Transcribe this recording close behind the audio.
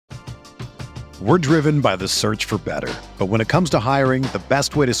We're driven by the search for better. But when it comes to hiring, the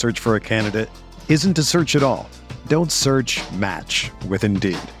best way to search for a candidate isn't to search at all. Don't search, match with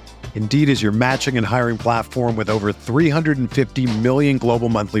Indeed. Indeed is your matching and hiring platform with over 350 million global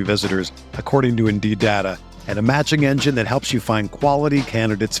monthly visitors, according to Indeed data, and a matching engine that helps you find quality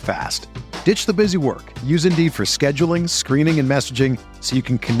candidates fast. Ditch the busy work. Use Indeed for scheduling, screening, and messaging so you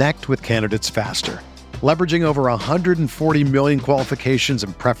can connect with candidates faster. Leveraging over 140 million qualifications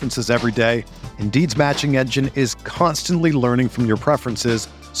and preferences every day, Indeed's matching engine is constantly learning from your preferences,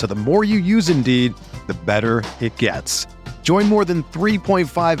 so the more you use Indeed, the better it gets. Join more than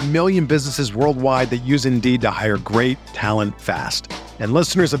 3.5 million businesses worldwide that use Indeed to hire great talent fast. And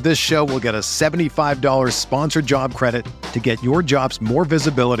listeners of this show will get a $75 sponsored job credit to get your jobs more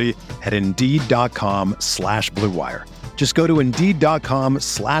visibility at Indeed.com/Blue Wire. Just go to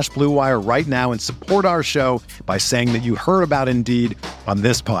Indeed.com/Blue Wire right now and support our show by saying that you heard about Indeed on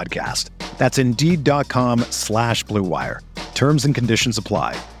this podcast. That's Indeed.com/Blue Wire. Terms and conditions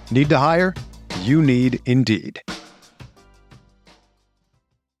apply. Need to hire? You need Indeed.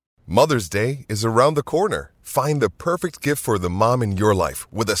 Mother's Day is around the corner. Find the perfect gift for the mom in your life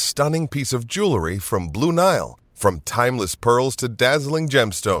with a stunning piece of jewelry from Blue Nile. From timeless pearls to dazzling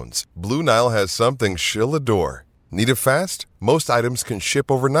gemstones, Blue Nile has something she'll adore. Need it fast? Most items can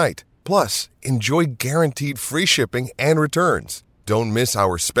ship overnight. Plus, enjoy guaranteed free shipping and returns. Don't miss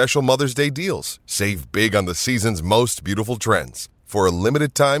our special Mother's Day deals. Save big on the season's most beautiful trends. For a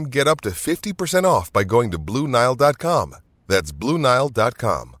limited time, get up to 50% off by going to BlueNile.com. That's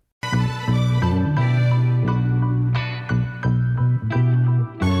BlueNile.com.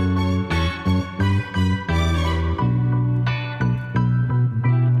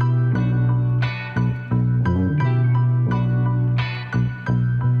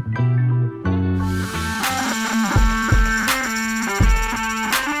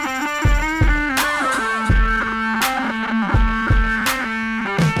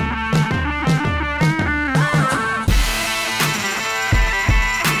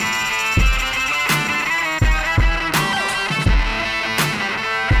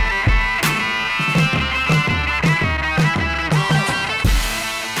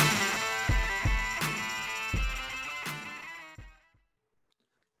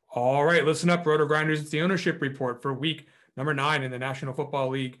 All right, listen up, Roto Grinders. It's the ownership report for week number 9 in the National Football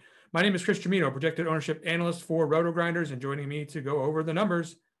League. My name is Chris Jamino, projected ownership analyst for Roto Grinders, and joining me to go over the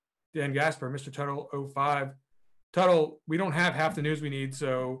numbers, Dan Gasper, Mr. Tuttle 05. Tuttle, we don't have half the news we need,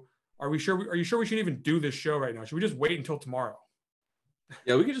 so are you sure we should even do this show right now? Should we just wait until tomorrow?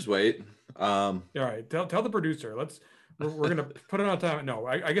 Yeah, we could just wait. All right, tell the producer. We're gonna put it on time. No,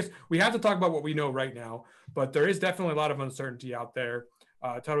 I guess we have to talk about what we know right now, but there is definitely a lot of uncertainty out there.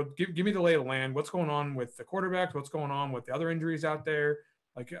 Tuttle, give me the lay of the land. What's going on with the quarterbacks? What's going on with the other injuries out there?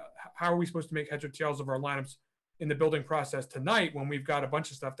 Like, how are we supposed to make heads or tails of our lineups in the building process tonight when we've got a bunch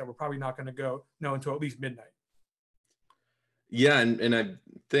of stuff that we're probably not going to know until at least midnight? Yeah, and I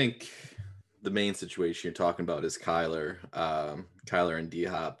think the main situation you're talking about is Kyler. Kyler and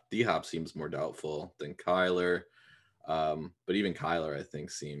D-Hop. D-Hop seems more doubtful than Kyler. But even Kyler, I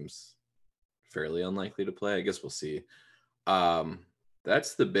think, seems fairly unlikely to play. I guess we'll see.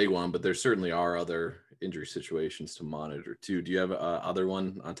 That's the big one, but there certainly are other injury situations to monitor too. Do you have other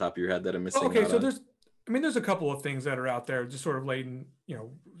one on top of your head that I'm missing? Okay, so there's a couple of things that are out there just sort of laden, a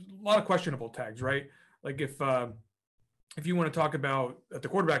lot of questionable tags, right? Like if you want to talk about at the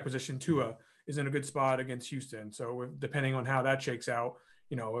quarterback position, Tua is in a good spot against Houston. So depending on how that shakes out,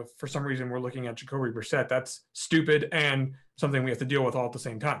 if for some reason we're looking at Jacoby Brissett, that's stupid and something we have to deal with all at the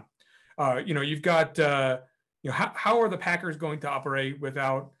same time. You've got how are the Packers going to operate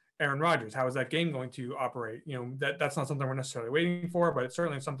without Aaron Rodgers? How is that game going to operate? That's not something we're necessarily waiting for, but it's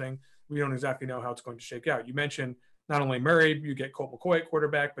certainly something we don't exactly know how it's going to shake out. You mentioned not only Murray, you get Colt McCoy at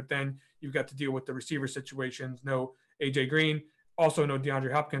quarterback, but then you've got to deal with the receiver situations. No AJ Green, also no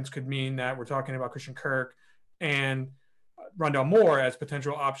DeAndre Hopkins could mean that we're talking about Christian Kirk and Rondell Moore as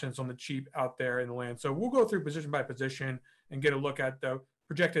potential options on the cheap out there in the land. So we'll go through position by position and get a look at the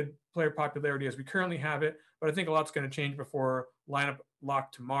projected player popularity as we currently have it. But I think a lot's going to change before lineup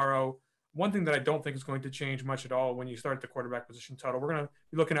lock tomorrow. One thing that I don't think is going to change much at all when you start the quarterback position total, we're going to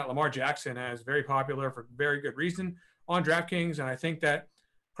be looking at Lamar Jackson as very popular for very good reason on DraftKings. And I think that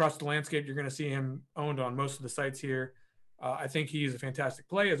across the landscape, you're going to see him owned on most of the sites here. I think he's a fantastic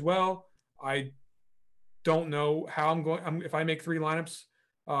play as well. I don't know how if I make 3 lineups,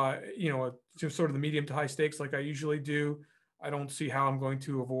 just sort of the medium to high stakes like I usually do, I don't see how I'm going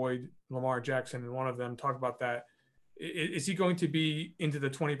to avoid Lamar Jackson in one of them. Talk about that. Is he going to be into the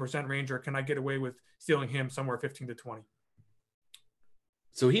 20% range, or can I get away with stealing him somewhere 15 to 20?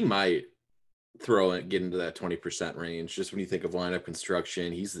 So he might get into that 20% range. Just when you think of lineup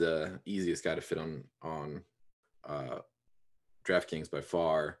construction, he's the easiest guy to fit on DraftKings by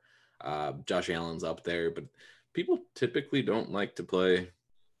far. Josh Allen's up there, but people typically don't like to play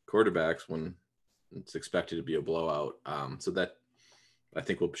quarterbacks when it's expected to be a blowout. So that I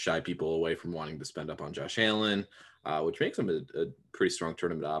think will shy people away from wanting to spend up on Josh Allen, which makes him a pretty strong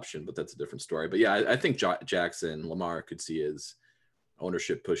tournament option, but that's a different story. But yeah, I think Lamar could see his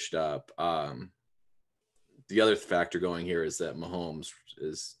ownership pushed up. The other factor going here is that Mahomes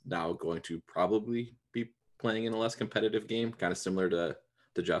is now going to probably be playing in a less competitive game, kind of similar to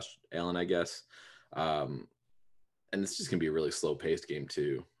Josh Allen, I guess. And it's just going to be a really slow-paced game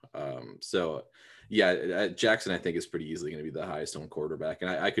too. So, yeah, Jackson, I think, is pretty easily going to be the highest owned quarterback,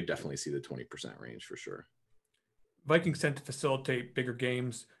 and I could definitely see the 20% range for sure. Vikings tend to facilitate bigger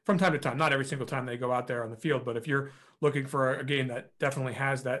games from time to time, not every single time they go out there on the field, but if you're looking for a game that definitely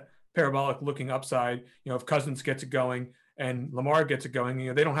has that parabolic looking upside, if Cousins gets it going and Lamar gets it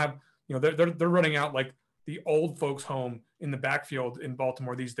going, they don't have, they're running out like the old folks home in the backfield in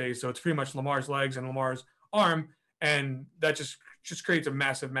Baltimore these days. So it's pretty much Lamar's legs and Lamar's arm. And that just creates a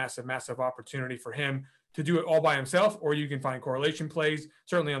massive, massive, massive opportunity for him to do it all by himself, or you can find correlation plays.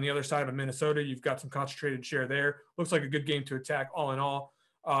 Certainly on the other side of Minnesota, you've got some concentrated share there. Looks like a good game to attack all in all,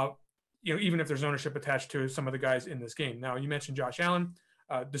 even if there's ownership attached to some of the guys in this game. Now, you mentioned Josh Allen.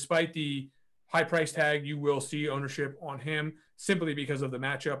 Despite the high price tag, you will see ownership on him simply because of the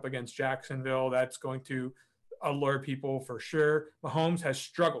matchup against Jacksonville. That's going to allure people for sure. Mahomes has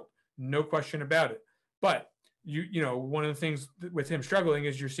struggled, no question about it. But one of the things with him struggling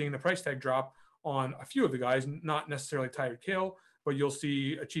is you're seeing the price tag drop on a few of the guys, not necessarily Tyreek Hill, but you'll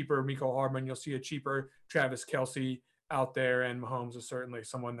see a cheaper Mecole Hardman, you'll see a cheaper Travis Kelce out there, and Mahomes is certainly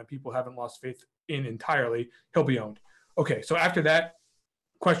someone that people haven't lost faith in entirely. He'll be owned. Okay, so after that,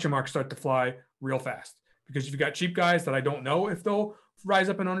 question marks start to fly real fast because you've got cheap guys that I don't know if they'll rise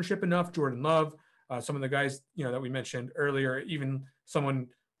up in ownership enough. Jordan Love, some of the guys that we mentioned earlier, even someone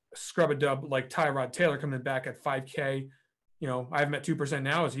scrub a dub like Tyrod Taylor coming back at 5K. I have him at 2%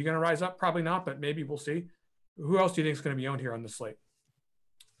 now. Is he going to rise up? Probably not, but maybe we'll see. Who else do you think is going to be owned here on the slate?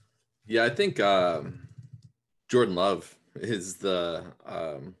 Yeah, I think Jordan Love is the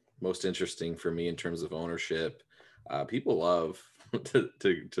most interesting for me in terms of ownership. People love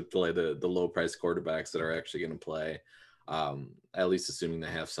to play the low price quarterbacks that are actually going to play, at least assuming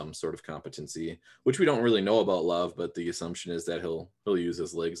they have some sort of competency, which we don't really know about Love, but the assumption is that he'll use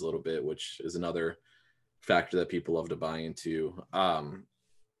his legs a little bit, which is another factor that people love to buy into.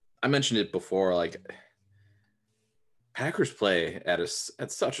 I mentioned it before, like Packers play at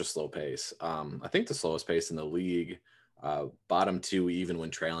such a slow pace. I think the slowest pace in the league, bottom two, even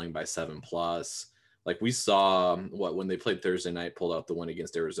when trailing by 7+. Like we saw when they played Thursday night, pulled out the win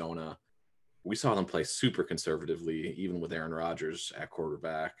against Arizona. We saw them play super conservatively, even with Aaron Rodgers at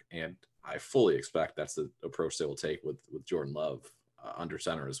quarterback. And I fully expect that's the approach they will take with Jordan Love under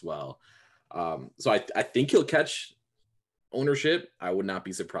center as well. So I think he'll catch ownership. I would not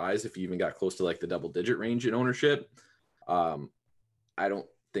be surprised if he even got close to like the double-digit range in ownership. I don't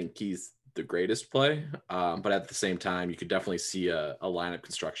think he's the greatest play, but at the same time, you could definitely see a lineup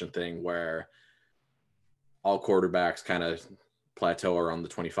construction thing where all quarterbacks kind of plateau around the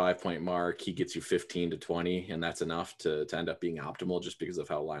 25-point mark. He gets you 15 to 20, and that's enough to end up being optimal just because of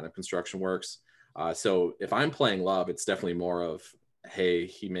how lineup construction works. So if I'm playing Love, it's definitely more of, hey,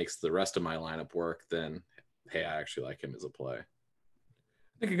 he makes the rest of my lineup work than, hey, I actually like him as a play.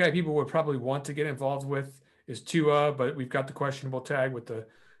 I think a guy people would probably want to get involved with is Tua, but we've got the questionable tag with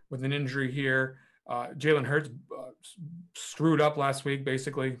an injury here. Jalen Hurts screwed up last week,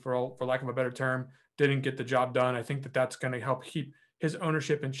 basically, for lack of a better term. Didn't get the job done. I think that's going to help keep his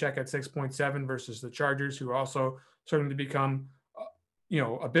ownership in check at 6.7 versus the Chargers, who are also starting to become,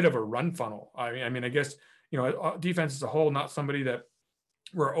 a bit of a run funnel. I mean, I guess, defense as a whole, not somebody that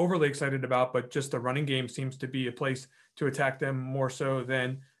we're overly excited about, but just the running game seems to be a place to attack them more so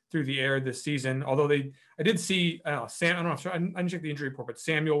than through the air this season. Although I did see Sam. I don't know. I didn't check the injury report, but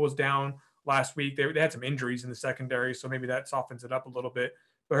Samuel was down last week. They had some injuries in the secondary, so maybe that softens it up a little bit.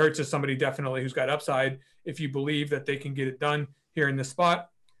 But Hurts is somebody definitely who's got upside if you believe that they can get it done here in this spot.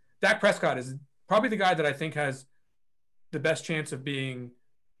 Dak Prescott is probably the guy that I think has the best chance of being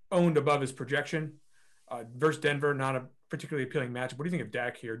owned above his projection. Versus Denver, not a particularly appealing matchup. What do you think of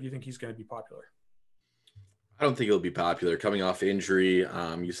Dak here? Do you think he's going to be popular? I don't think he'll be popular. Coming off injury,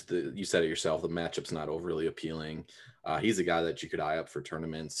 you said it yourself, the matchup's not overly appealing. He's a guy that you could eye up for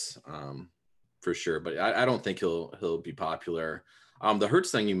tournaments for sure, but I don't think he'll be popular. The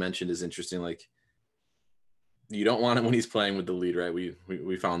Hurts thing you mentioned is interesting. Like You don't want him when he's playing with the lead, right?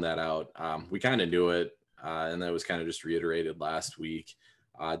 We found that out. We kind of knew it, and that was kind of just reiterated last week.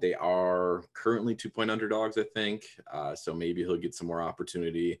 They are currently 2-point underdogs, I think. So maybe he'll get some more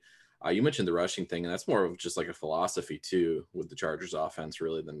opportunity. You mentioned the rushing thing, and that's more of just like a philosophy too with the Chargers offense,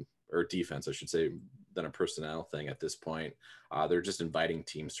 really, or defense, I should say, than a personnel thing at this point. They're just inviting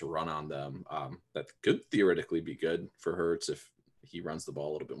teams to run on them. That could theoretically be good for Hurts if he runs the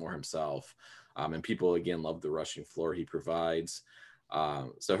ball a little bit more himself. And people, again, love the rushing floor he provides.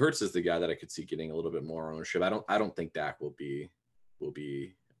 So Hurts is the guy that I could see getting a little bit more ownership. I don't think Dak will be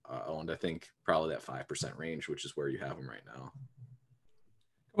owned. I think probably that 5% range, which is where you have him right now.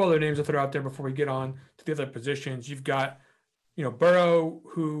 A couple other names to throw out there before we get on to the other positions. You've got, Burrow,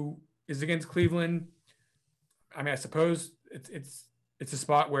 who is against Cleveland. I mean, I suppose it's a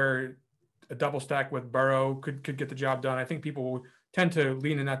spot where a double stack with Burrow could get the job done. I think people will tend to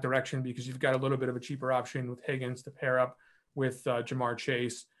lean in that direction because you've got a little bit of a cheaper option with Higgins to pair up with Jamar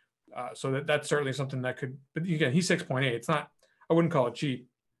Chase. So that's certainly something that could, but again, he's 6.8. It's not, I wouldn't call it cheap.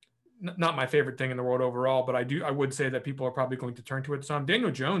 Not my favorite thing in the world overall, but I would say that people are probably going to turn to it some.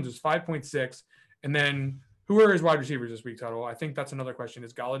 Daniel Jones is 5.6. And then who are his wide receivers this week, Tuttle? I think that's another question.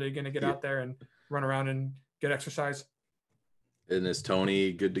 Is Galladay going to get out there and run around and get exercise? And is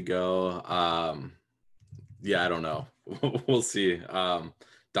Tony good to go? Yeah, I don't know. We'll see.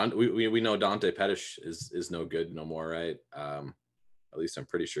 We know Dante Pettis is no good no more, right? At least I'm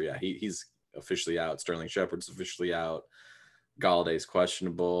pretty sure. Yeah, he's officially out. Sterling Shepard's officially out. Galladay's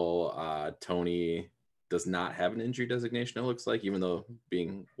questionable. Tony does not have an injury designation, it looks like, even though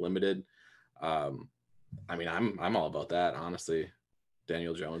being limited. I mean, I'm all about that, honestly.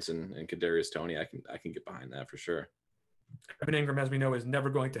 Daniel Jones and Kadarius Toney, I can get behind that for sure. Evan Ingram, as we know, is never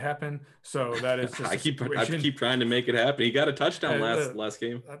going to happen. So that is just I keep trying to make it happen. He got a touchdown last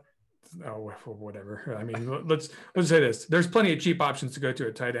game. Whatever. I mean, let's say this. There's plenty of cheap options to go to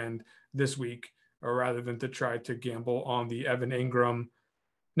at tight end this week, or rather than to try to gamble on the Evan Ingram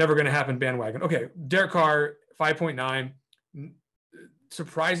never going to happen bandwagon. Okay, Derek Carr, 5.9.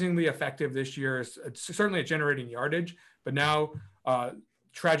 Surprisingly effective this year. It's certainly at generating yardage, but now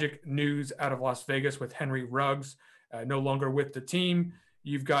tragic news out of Las Vegas with Henry Ruggs no longer with the team.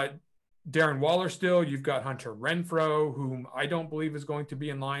 You've got Darren Waller still. You've got Hunter Renfrow, whom I don't believe is going to be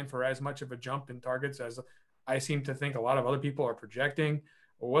in line for as much of a jump in targets as I seem to think a lot of other people are projecting.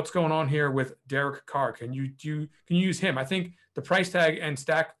 What's going on here with Derek Carr? Can you use him? I think the price tag and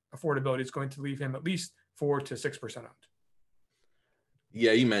stack affordability is going to leave him at least 4 to 6% owned.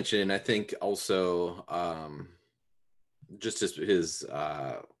 Yeah, you mentioned, I think also just his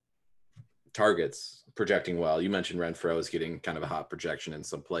targets projecting well. You mentioned Renfrow is getting kind of a hot projection in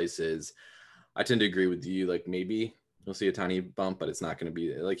some places. I tend to agree with you. Like maybe you'll see a tiny bump, but it's not going to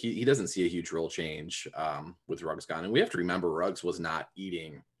be like he doesn't see a huge role change with Ruggs gone. And we have to remember Ruggs was not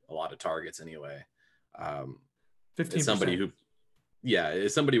eating a lot of targets anyway. 15%. Somebody who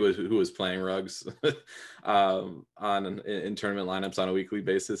was playing Ruggs in tournament lineups on a weekly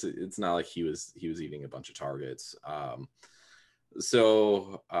basis. It's not like he was eating a bunch of targets.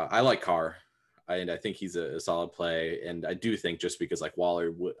 So I like Carr, and I think he's a solid play. And I do think just because like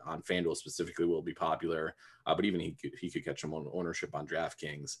Waller on FanDuel specifically will be popular, but even he could catch some ownership on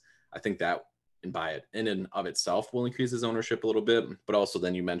DraftKings. I think that in and of itself will increase his ownership a little bit. But also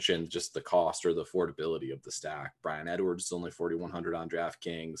then you mentioned just the cost or the affordability of the stack. Bryan Edwards is only 4,100 on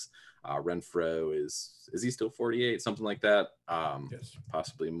DraftKings. Renfrow is he still 48, something like that? Yes,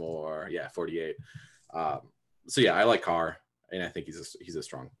 possibly more. Yeah, 48. So yeah, I like Carr. And I think he's a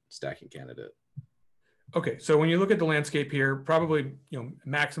strong stacking candidate. Okay, so when you look at the landscape here, probably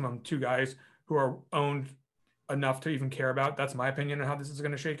maximum 2 guys who are owned enough to even care about. That's my opinion on how this is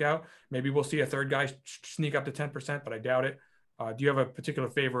going to shake out. Maybe we'll see a third guy sneak up to 10%, but I doubt it. Do you have a particular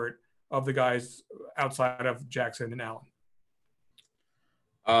favorite of the guys outside of Jackson and Allen?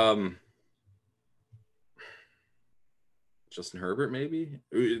 Justin Herbert, maybe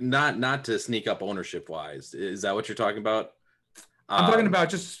not to sneak up ownership wise. Is that what you're talking about? I'm talking about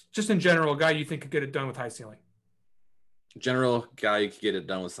just in general, a guy you think could get it done with high ceiling. General guy you could get it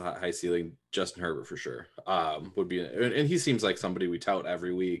done with high ceiling, Justin Herbert for sure. Would be, and he seems like somebody we tout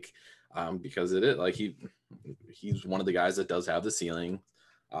every week because it is like he's one of the guys that does have the ceiling.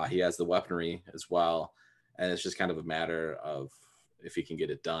 He has the weaponry as well, and it's just kind of a matter of if he can get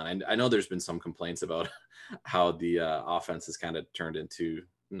it done. And I know there's been some complaints about how the offense has kind of turned into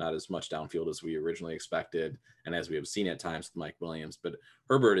not as much downfield as we originally expected, and as we have seen at times with Mike Williams. But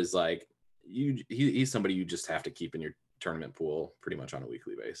Herbert is like he's somebody you just have to keep in your tournament pool pretty much on a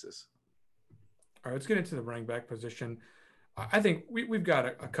weekly basis. All right, let's get into the running back position. I think we've got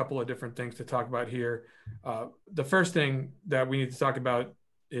a couple of different things to talk about here. The first thing that we need to talk about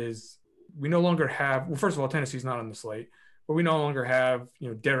is we no longer have, well, first of all, Tennessee's not on the slate, but we no longer have,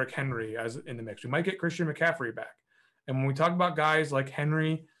 Derrick Henry as in the mix. We might get Christian McCaffrey back. And when we talk about guys like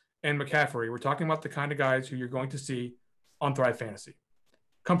Henry and McCaffrey, we're talking about the kind of guys who you're going to see on Thrive Fantasy.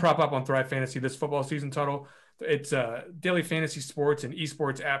 Come prop up on Thrive Fantasy this football season total. It's a daily fantasy sports and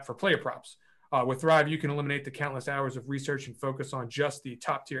esports app for player props. With Thrive, you can eliminate the countless hours of research and focus on just the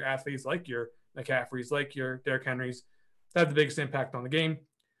top tier athletes like your McCaffreys, like your Derrick Henrys that have the biggest impact on the game.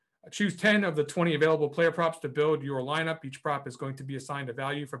 Choose 10 of the 20 available player props to build your lineup. Each prop is going to be assigned a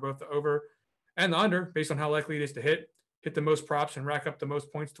value for both the over and the under based on how likely it is to hit. Hit the most props and rack up the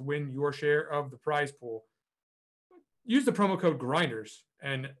most points to win your share of the prize pool. Use the promo code GRINDERS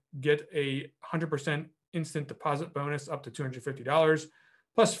and get a 100% instant deposit bonus up to $250,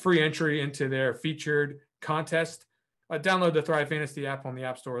 plus free entry into their featured contest. Download the Thrive Fantasy app on the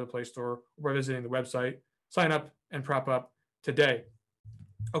App Store or the Play Store or by visiting the website. Sign up and prop up today.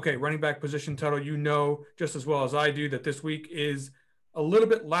 Okay, running back position total. You know just as well as I do that this week is a little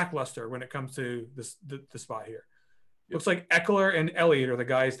bit lackluster when it comes to the spot here. Looks like Eckler and Elliott are the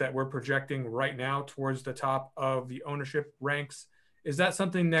guys that we're projecting right now towards the top of the ownership ranks. Is that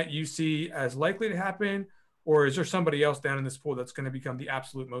something that you see as likely to happen, or is there somebody else down in this pool that's going to become the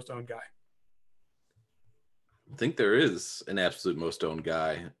absolute most owned guy? I think there is an absolute most owned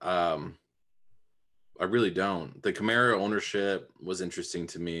guy. I really don't. The Kamara ownership was interesting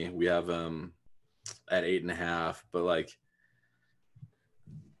to me. We have him at 8.5, but like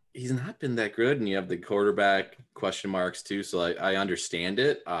he's not been that good, and you have the quarterback question marks too. So I understand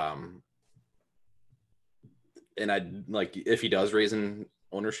it. And I like if he does raise in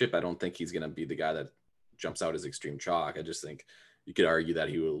ownership, I don't think he's going to be the guy that jumps out as extreme chalk. I just think you could argue that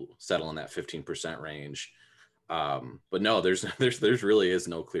he will settle in that 15% range. But no, there's really is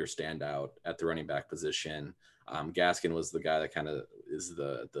no clear standout at the running back position. Gaskin was the guy that kind of is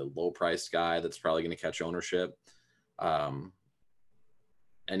the low priced guy that's probably going to catch ownership.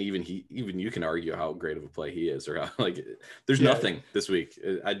 And even you can argue how great of a play he is, or how, like there's nothing this week.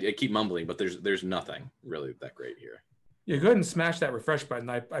 I keep mumbling, but there's nothing really that great here. Yeah, go ahead and smash that refresh button.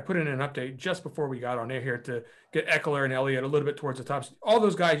 I put in an update just before we got on air here to get Eckler and Elliott a little bit towards the top. All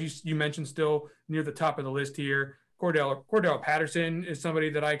those guys you mentioned still near the top of the list here. Cordell Patterson is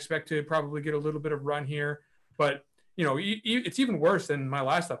somebody that I expect to probably get a little bit of run here. But, it's even worse than my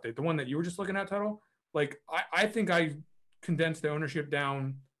last update, the one that you were just looking at, Tuttle. Like, I think I condensed the ownership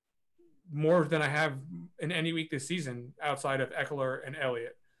down more than I have in any week this season outside of Eckler and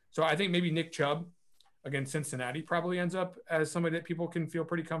Elliott. So I think maybe Nick Chubb against Cincinnati probably ends up as somebody that people can feel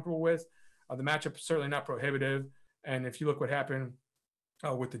pretty comfortable with. The matchup is certainly not prohibitive. And if you look what happened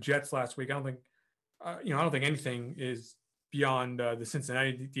with the Jets last week, I don't think anything is beyond the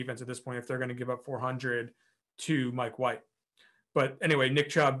Cincinnati defense at this point if they're going to give up 400 to Mike White. But anyway, Nick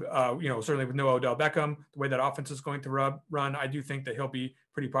Chubb, certainly with no Odell Beckham, the way that offense is going to run, I do think that he'll be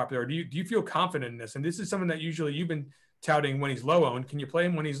pretty popular. Do you feel confident in this? And this is something that usually you've been touting when he's low owned. Can you play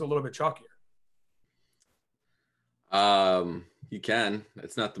him when he's a little bit chalkier? You can.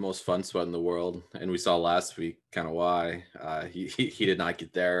 It's not the most fun spot in the world, and we saw last week kind of why. He did not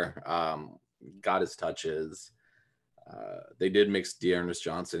get there. Got his touches. They did mix Dearness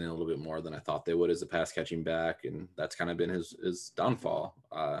Johnson in a little bit more than I thought they would as a pass catching back, and that's kind of been his downfall.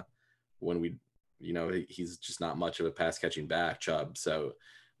 When he's just not much of a pass catching back, Chubb, so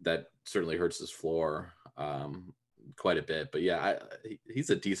that certainly hurts his floor quite a bit. But yeah, he's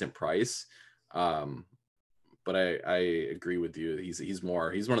a decent price. But I agree with you. He's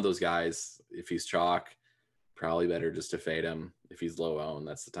one of those guys. If he's chalk, probably better just to fade him. If he's low owned,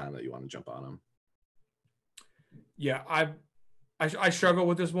 that's the time that you want to jump on him. Yeah, I struggle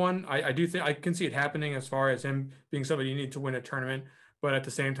with this one. I do think I can see it happening as far as him being somebody you need to win a tournament. But at the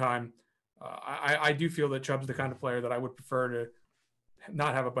same time, I do feel that Chubb's the kind of player that I would prefer to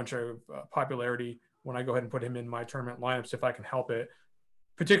not have a bunch of popularity when I go ahead and put him in my tournament lineups if I can help it.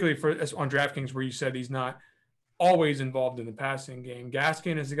 Particularly on DraftKings, where you said he's not always involved in the passing game.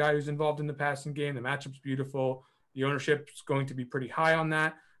 Gaskin is the guy who's involved in the passing game. The matchup's beautiful. The ownership's going to be pretty high on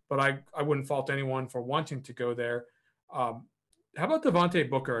that, but I wouldn't fault anyone for wanting to go there. How about Devontae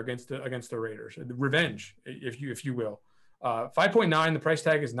Booker against the Raiders? The revenge, if you will. 5.9, the price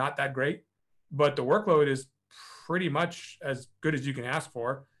tag is not that great, but the workload is pretty much as good as you can ask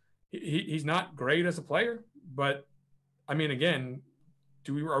for. He's not great as a player, but I mean, again,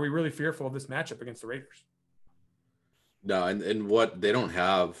 are we really fearful of this matchup against the Raiders? No, and what they don't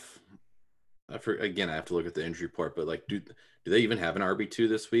have, I have to look at the injury report, but like, do they even have an RB2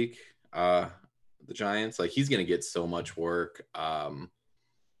 this week? the Giants. Like he's going to get so much work. And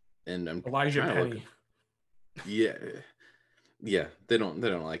I'm Elijah trying to Penny. Yeah, they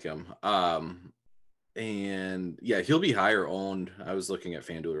don't like him. And yeah, he'll be higher owned. I was looking at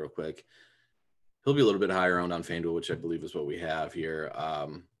FanDuel real quick. He'll be a little bit higher owned on FanDuel, which I believe is what we have here.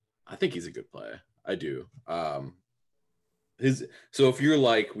 I think he's a good play. I do. So if you're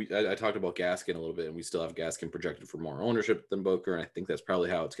like, I talked about Gaskin a little bit, and we still have Gaskin projected for more ownership than Booker, and I think that's probably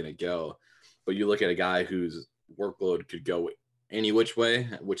how it's going to go. But you look at a guy whose workload could go any which way,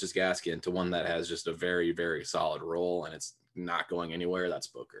 which is Gaskin, to one that has just a very, very solid role, and it's not going anywhere. That's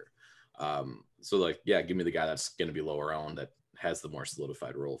Booker. So like, yeah, give me the guy that's going to be lower owned that has the more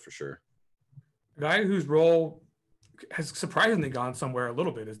solidified role for sure. A guy whose role has surprisingly gone somewhere a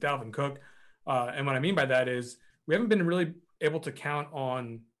little bit is Dalvin Cook. And what I mean by that is we haven't been really able to count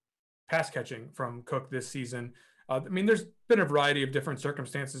on pass catching from Cook this season. I mean, there's been a variety of different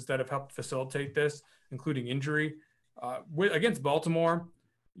circumstances that have helped facilitate this, including injury. Against Baltimore,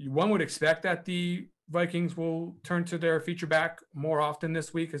 one would expect that the Vikings will turn to their feature back more often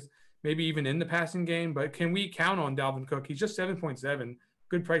this week, as maybe even in the passing game. But can we count on Dalvin Cook? He's just 7.7,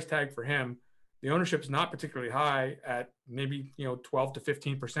 good price tag for him. The ownership's not particularly high at maybe 12 to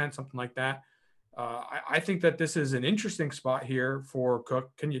 15%, something like that. I think that this is an interesting spot here for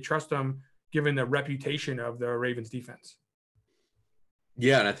Cook. Can you trust him given the reputation of the Ravens defense?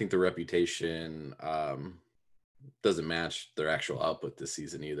 Yeah, and I think the reputation doesn't match their actual output this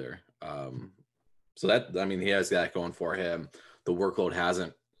season either. So that, I mean, he has that going for him. The workload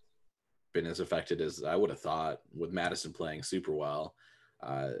hasn't been as affected as I would have thought with Madison playing super well.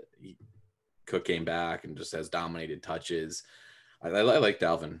 Cook came back and just has dominated touches. I like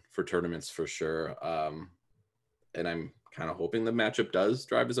Dalvin for tournaments for sure. And I'm kind of hoping the matchup does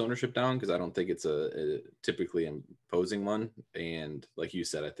drive his ownership down because I don't think it's a typically imposing one. And like you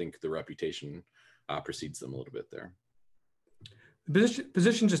said, I think the reputation precedes them a little bit there. The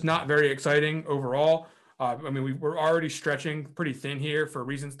position just not very exciting overall. I mean, we're already stretching pretty thin here for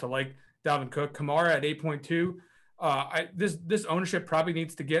reasons to like Dalvin Cook. Kamara at 8.2. This ownership probably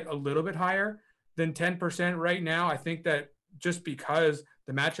needs to get a little bit higher than 10% right now. I think that just because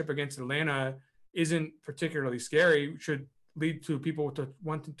the matchup against Atlanta isn't particularly scary should lead to people to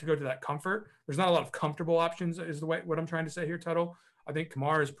want to go to that comfort. There's not a lot of comfortable options is the way what I'm trying to say here, Tuttle. I think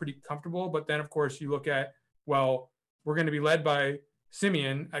Kamara is pretty comfortable, but then of course you look at, well, we're going to be led by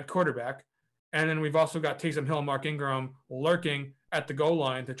Simeon at quarterback. And then we've also got Taysom Hill and Mark Ingram lurking at the goal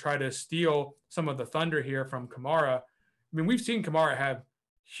line to try to steal some of the thunder here from Kamara. I mean, we've seen Kamara have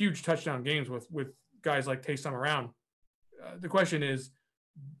huge touchdown games with guys like Taysom around. The question is,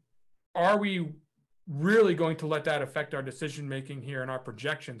 are we really going to let that affect our decision-making here and our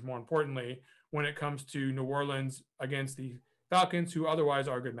projections, more importantly, when it comes to New Orleans against the Falcons, who otherwise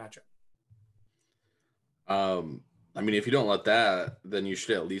are a good matchup? I mean, if you don't let that, then you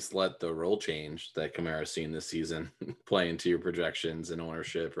should at least let the role change that Kamara's seen this season play into your projections and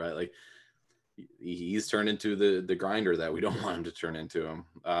ownership, right? Like he's turned into the grinder that we don't want him to turn into him.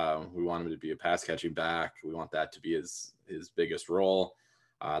 We want him to be a pass catching back. We want that to be his biggest role.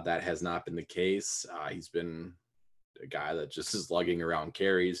 That has not been the case. He's been a guy that just is lugging around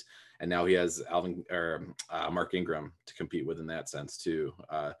carries, and now he has Mark Ingram to compete with in that sense too.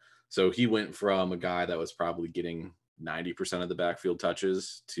 So he went from a guy that was probably getting 90% of the backfield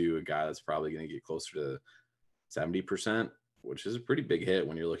touches to a guy that's probably going to get closer to 70%, which is a pretty big hit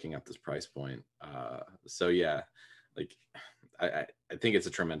when you're looking at this price point. So yeah, like I think it's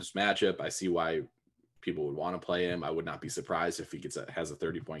a tremendous matchup. I see why people would want to play him. I would not be surprised if he has a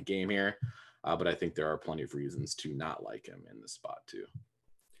 30-point game here, but I think there are plenty of reasons to not like him in this spot too.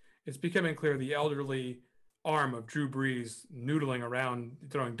 It's becoming clear the elderly arm of Drew Brees noodling around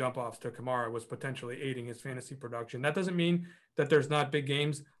throwing dump offs to Kamara was potentially aiding his fantasy production. That doesn't mean that there's not big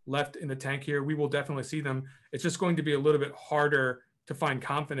games left in the tank here. We will definitely see them. It's just going to be a little bit harder to find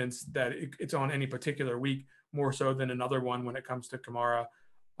confidence that it's on any particular week more so than another one when it comes to Kamara.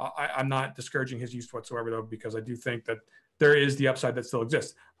 I'm not discouraging his use whatsoever, though, because I do think that there is the upside that still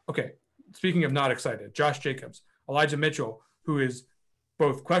exists. Okay, speaking of not excited, Josh Jacobs, Elijah Mitchell, who is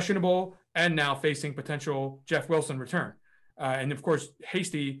both questionable and now facing potential Jeff Wilson return. And, of course,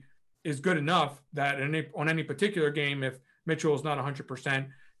 Hasty is good enough that on any particular game, if Mitchell is not 100%,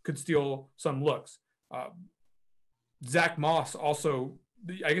 could steal some looks. Zach Moss also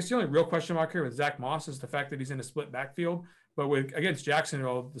 – I guess the only real question mark here with Zach Moss is the fact that he's in a split backfield. But against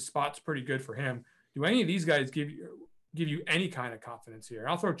Jacksonville, the spot's pretty good for him. Do any of these guys give you any kind of confidence here? And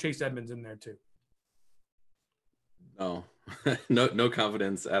I'll throw Chase Edmonds in there too. No, no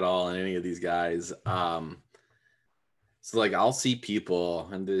confidence at all in any of these guys. So like I'll see people,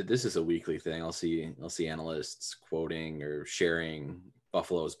 and this is a weekly thing. I'll see analysts quoting or sharing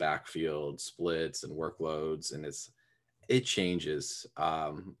Buffalo's backfield splits and workloads, and it changes.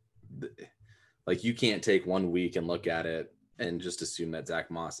 Like you can't take 1 week and look at it and just assume that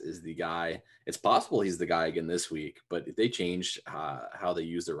Zach Moss is the guy. It's possible he's the guy again this week, but they changed how they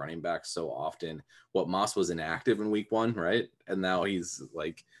use their running backs so often. What Moss was inactive in week 1, right? And now he's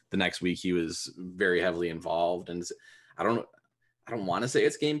like the next week he was very heavily involved. And I don't want to say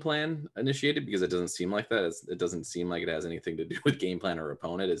it's game plan initiated because it doesn't seem like that. It doesn't seem like it has anything to do with game plan or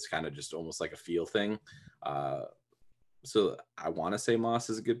opponent. It's kind of just almost like a feel thing. So I want to say Moss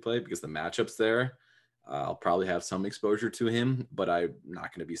is a good play because the matchup's there. I'll probably have some exposure to him, but I'm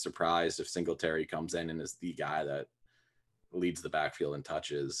not going to be surprised if Singletary comes in and is the guy that leads the backfield in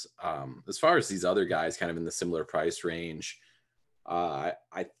touches. As far as these other guys kind of in the similar price range, I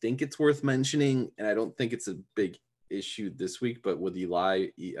think it's worth mentioning, and I don't think it's a big issue this week, but with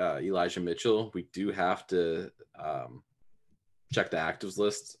Elijah Mitchell, we do have to check the actives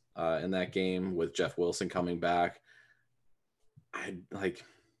list in that game with Jeff Wilson coming back.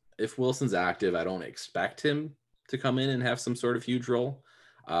 If Wilson's active, I don't expect him to come in and have some sort of huge role.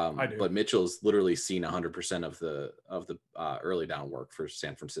 But Mitchell's literally seen 100% of the early down work for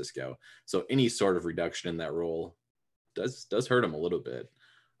San Francisco. So any sort of reduction in that role does hurt him a little bit.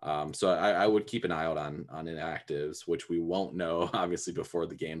 So I would keep an eye out on inactives, which we won't know obviously before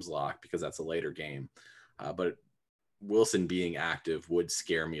the game's locked because that's a later game. But Wilson being active would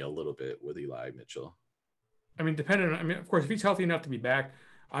scare me a little bit with Eli Mitchell. I mean, of course, if he's healthy enough to be back,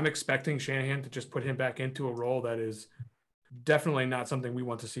 I'm expecting Shanahan to just put him back into a role that is definitely not something we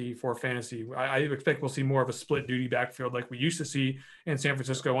want to see for fantasy. I expect we'll see more of a split duty backfield like we used to see in San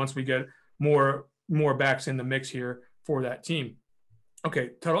Francisco once we get more backs in the mix here for that team.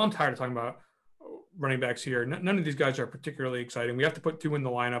 Okay, Tuttle, I'm tired of talking about running backs here. None of these guys are particularly exciting. We have to put 2 in the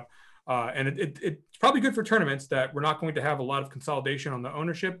lineup. And it's probably good for tournaments that we're not going to have a lot of consolidation on the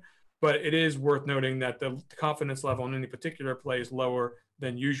ownership, but it is worth noting that the confidence level in any particular play is lower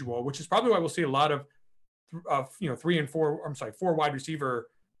than usual, which is probably why we'll see a lot of 4 wide receiver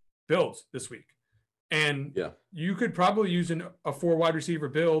builds this week. And you could probably use a 4 wide receiver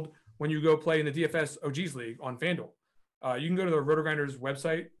build when you go play in the DFS OGs League on FanDuel. You can go to the Roto-Grinders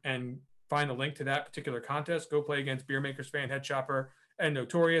website and find a link to that particular contest. Go play against Beer Makers Fan, Head Chopper, and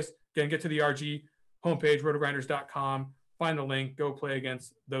Notorious. Again, get to the RG homepage, rotogrinders.com. Find the link, go play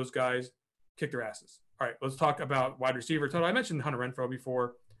against those guys, kick their asses. All right, let's talk about wide receiver total. I mentioned Hunter Renfrow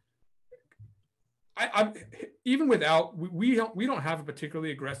before. I'm even without we don't have a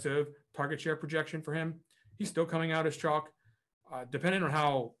particularly aggressive target share projection for him. He's still coming out as chalk, depending on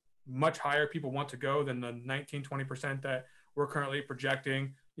how much higher people want to go than the 19-20% that we're currently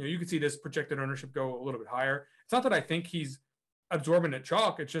projecting. You can see this projected ownership go a little bit higher. It's not that I think he's absorbent at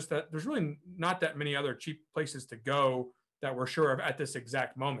chalk. It's just that there's really not that many other cheap places to go that we're sure of at this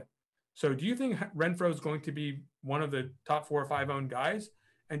exact moment. So do you think Renfrow is going to be one of the top 4 or 5 owned guys?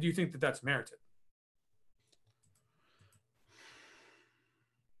 And do you think that that's merited?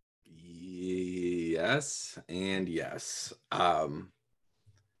 Yes and yes.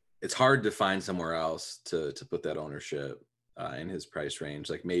 It's hard to find somewhere else to put that ownership in his price range.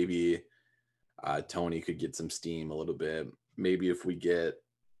 Like maybe Tony could get some steam a little bit. Maybe if we get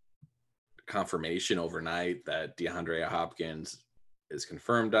confirmation overnight that DeAndre Hopkins is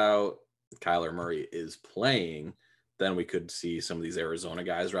confirmed out, Kyler Murray is playing, then we could see some of these Arizona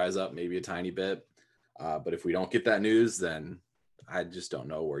guys rise up maybe a tiny bit. But if we don't get that news, then I just don't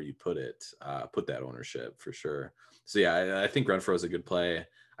know where you put that ownership for sure. So yeah, I think Renfrow is a good play.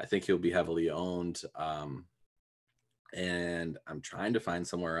 I think he'll be heavily owned. And I'm trying to find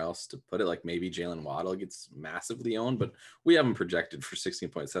somewhere else to put it. Like maybe Jalen Waddle gets massively owned, but we have him projected for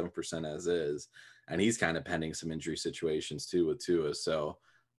 16.7% as is. And he's kind of pending some injury situations too with Tua. So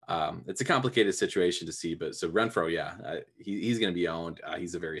it's a complicated situation to see, but so Renfrow, he's going to be owned.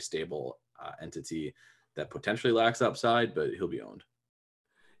 He's a very stable entity that potentially lacks upside, but he'll be owned.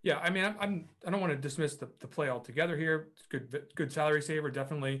 Yeah, I mean, I don't want to dismiss the play altogether here. It's good salary saver,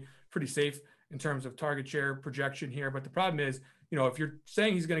 definitely pretty safe in terms of target share projection here. But the problem is, if you're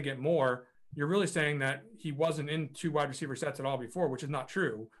saying he's going to get more, you're really saying that he wasn't in 2 wide receiver sets at all before, which is not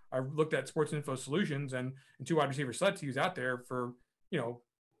true. I looked at Sports Info Solutions, and in 2 wide receiver sets, he was out there for,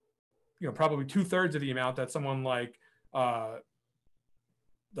 probably 2/3 of the amount that someone like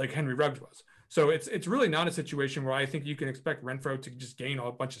Henry Ruggs was. So it's really not a situation where I think you can expect Renfrow to just gain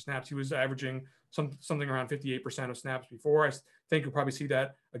a bunch of snaps. He was averaging something around 58% of snaps before. I think you'll probably see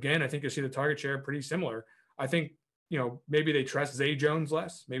that again. I think you'll see the target share pretty similar. I think, maybe they trust Zay Jones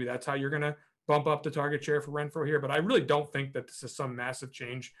less. Maybe that's how you're going to bump up the target share for Renfroe here, but I really don't think that this is some massive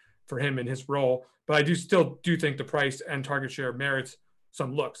change for him in his role. But I still think the price and target share merits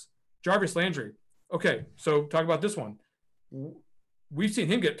some looks. Jarvis Landry. Okay, so talk about this one. We've seen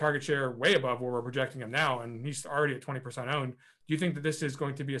him get target share way above where we're projecting him now, and he's already at 20% owned. Do you think that this is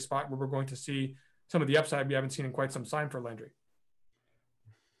going to be a spot where we're going to see some of the upside we haven't seen in quite some time for Landry?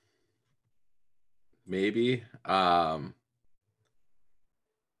 Maybe. Yeah,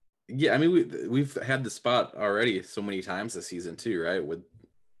 I mean, we've had the spot already so many times this season too, right?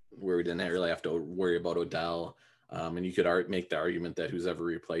 Where we didn't really have to worry about Odell. And you could make the argument that who's ever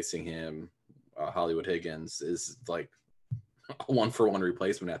replacing him, Hollywood Higgins, is like a 1-for-1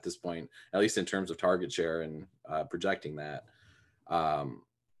 replacement at this point, at least in terms of target share and projecting that.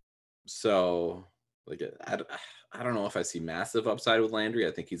 So like, I don't know if I see massive upside with Landry.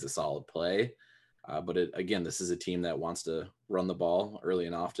 I think he's a solid play. But again, this is a team that wants to run the ball early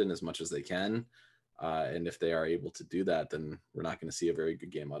and often as much as they can. And if they are able to do that, then we're not going to see a very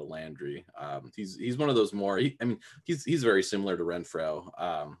good game out of Landry. He's one of those he's very similar to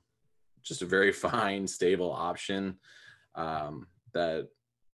Renfroe. Just a very fine, stable option that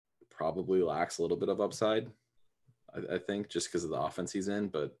probably lacks a little bit of upside, I think, just because of the offense he's in,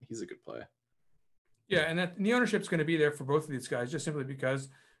 but he's a good play. Yeah, and the ownership's going to be there for both of these guys just simply because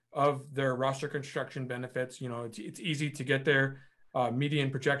of their roster construction benefits. You know, it's easy to get there median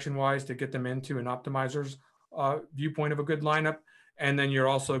projection wise to get them into an optimizer's viewpoint of a good lineup. And then you're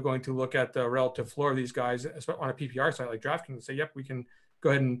also going to look at the relative floor of these guys on a PPR site like DraftKings and say, yep, we can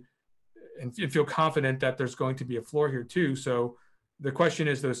go ahead and feel confident that there's going to be a floor here too. So the question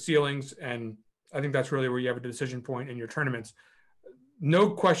is those ceilings. And I think that's really where you have a decision point in your tournaments.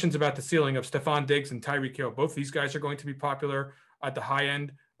 No questions about the ceiling of Stephon Diggs and Tyreek Hill. Both these guys are going to be popular at the high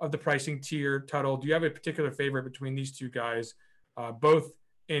end of the pricing tier. Tuttle, do you have a particular favorite between these two guys, both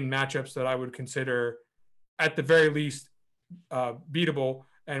in matchups that I would consider at the very least beatable,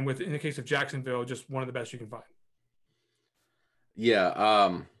 and in the case of Jacksonville, just one of the best you can find?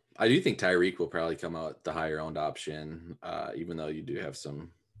 Yeah, I do think Tyreek will probably come out the higher owned option, even though you do have some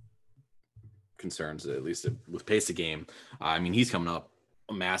concerns, at least with pace of game. I mean, he's coming up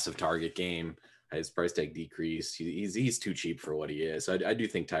a massive target game. His price tag decreased. He's too cheap for what he is. So I do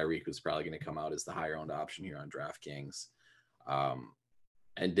think Tyreek was probably going to come out as the higher owned option here on DraftKings.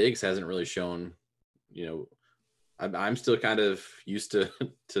 And Diggs hasn't really shown, you know, I'm still kind of used to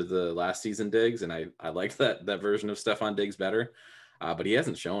the last season Diggs, and I like that version of Stephon Diggs better. But he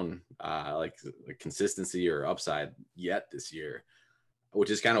hasn't shown like consistency or upside yet this year, which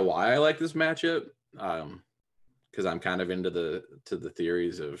is kind of why I like this matchup. Because I'm kind of into the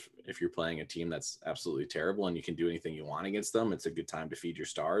theories of if you're playing a team that's absolutely terrible and you can do anything you want against them, it's a good time to feed your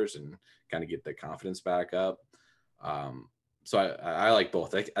stars and kind of get the confidence back up. So I like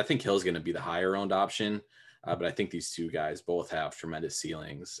both. I think Hill's going to be the higher owned option, but I think these two guys both have tremendous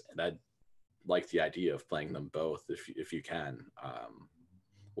ceilings, and I'd like the idea of playing them both if you can,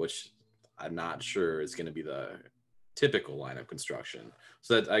 which I'm not sure is going to be the typical lineup construction.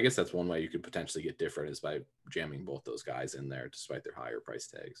 So I guess that's one way you could potentially get different, is by jamming both those guys in there despite their higher price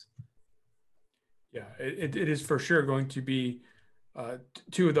tags. Yeah, it is for sure going to be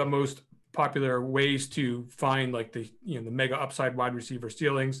two of the most popular ways to find like the mega upside wide receiver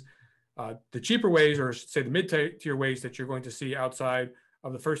ceilings. The cheaper ways, or say the mid-tier ways that you're going to see outside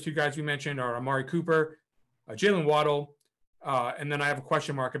of the first two guys we mentioned, are Amari Cooper, Jalen Waddle, and then I have a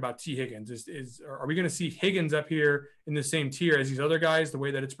question mark about T. Higgins. Are we going to see Higgins up here in the same tier as these other guys, the way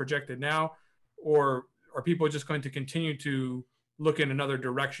that it's projected now? Or are people just going to continue to look in another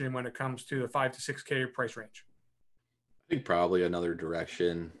direction when it comes to the 5 to 6K price range? I think probably another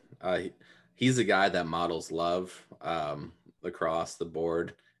direction. He's a guy that models love across the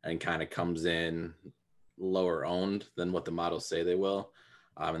board and kind of comes in lower owned than what the models say they will.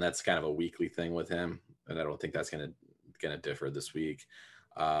 And that's kind of a weekly thing with him. And I don't think that's going to differ this week.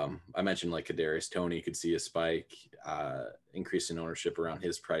 I mentioned like Kadarius Toney could see a spike, increase in ownership around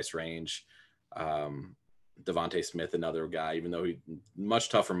his price range. Devontae Smith, another guy, even though he much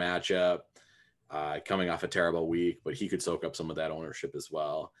tougher matchup, coming off a terrible week, but he could soak up some of that ownership as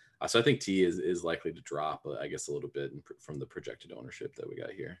well. So I think T is likely to drop, I guess, a little bit from the projected ownership that we got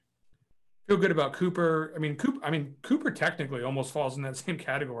here. Feel good about Cooper. I mean, Cooper technically almost falls in that same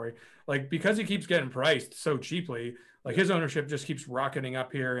category, like because he keeps getting priced so cheaply. Like his ownership just keeps rocketing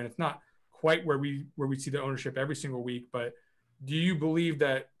up here, and it's not quite where we see the ownership every single week. But do you believe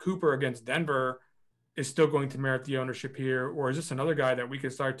that Cooper against Denver is still going to merit the ownership here, or is this another guy that we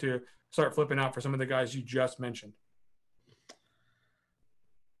could start flipping out for some of the guys you just mentioned?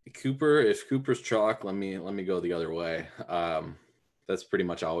 Cooper, if Cooper's chalk, let me go the other way. That's pretty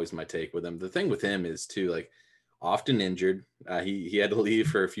much always my take with him. The thing with him is too, like, often injured. He had to leave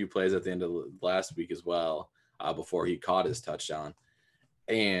for a few plays at the end of last week as well, before he caught his touchdown.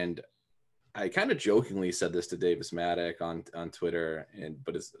 And I kind of jokingly said this to Davis Maddock on Twitter,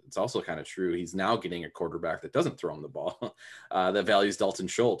 but it's also kind of true. He's now getting a quarterback that doesn't throw him the ball, that values Dalton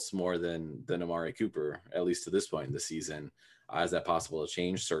Schultz more than Amari Cooper, at least to this point in the season. Is that possible to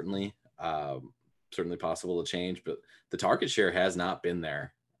change? Certainly. Certainly possible to change, but the target share has not been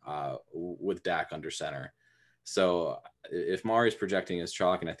there with Dak under center. So if Mari's projecting as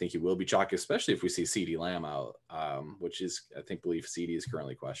chalk, and I think he will be chalk, especially if we see CeeDee Lamb out, which is, I believe CeeDee is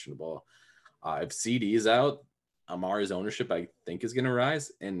currently questionable. If CeeDee is out, Amari's ownership, I think, is going to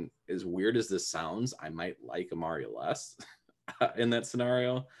rise. And as weird as this sounds, I might like Amari less in that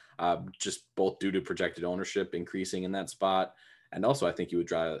scenario, just both due to projected ownership increasing in that spot. And also, I think you would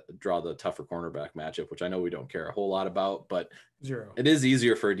draw the tougher cornerback matchup, which I know we don't care a whole lot about, but it is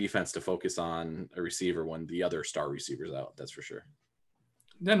easier for a defense to focus on a receiver when the other star receiver's out. That's for sure.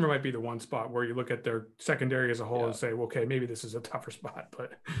 Denver might be the one spot where you look at their secondary as a whole and say, well, okay, maybe this is a tougher spot,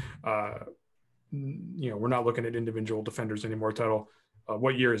 but we're not looking at individual defenders anymore. Total.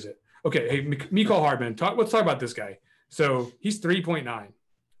 What year is it? Okay. Hey, Mecole Hardman, let's talk about this guy. So he's 3.9.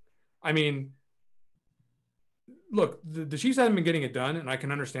 I mean, look, the Chiefs haven't been getting it done, and I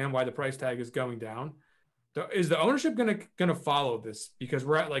can understand why the price tag is going down. Is the ownership gonna follow this? Because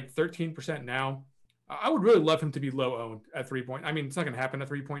we're at like 13% now. I would really love him to be low owned at 3 point. I mean, it's not going to happen at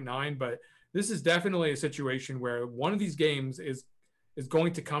 3.9, but this is definitely a situation where one of these games is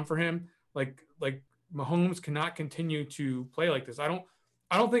going to come for him. Like Mahomes cannot continue to play like this. I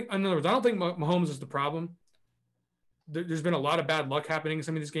don't think Mahomes is the problem. There's been a lot of bad luck happening in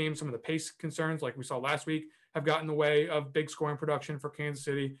some of these games. Some of the pace concerns, like we saw last week, have gotten in the way of big scoring production for Kansas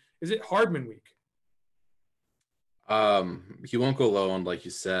City. Is it Hardman week? He won't go low, and like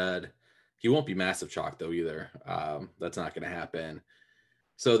you said, he won't be massive chalk though either. That's not going to happen.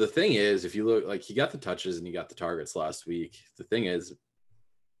 So the thing is, if you look, like, he got the touches and he got the targets last week. The thing is,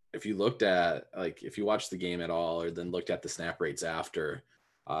 if you looked at, like, if you watched the game at all, or then looked at the snap rates after,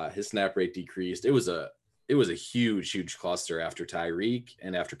 his snap rate decreased. It was a huge cluster after Tyreek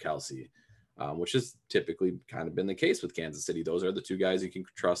and after Kelsey, which has typically kind of been the case with Kansas City. Those are the two guys you can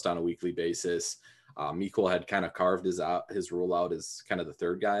trust on a weekly basis. Mecole had kind of carved his role out as kind of the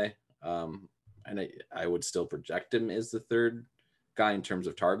third guy. And I would still project him as the third guy in terms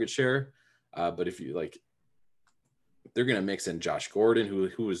of target share. But if you like, they're going to mix in Josh Gordon,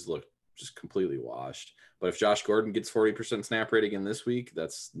 who has looked just completely washed. But if Josh Gordon gets 40% snap rate again this week,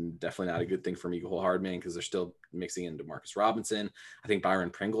 that's definitely not a good thing for Mecole Hardman, because they're still mixing in DeMarcus Robinson. I think Byron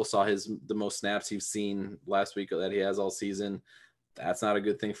Pringle saw the most snaps he's seen last week that he has all season. That's not a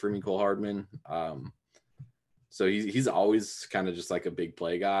good thing for Mecole Hardman. So he's always kind of just like a big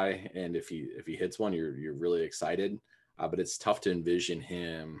play guy, and if he hits one, you're really excited. But it's tough to envision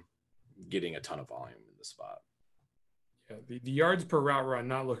him getting a ton of volume in the spot. Yeah, the yards per route run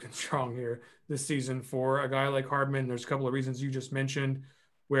not looking strong here this season for a guy like Hardman. There's a couple of reasons you just mentioned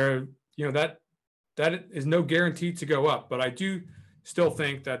where that is no guarantee to go up, but I do still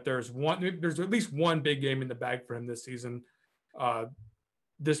think that there's at least one big game in the bag for him this season.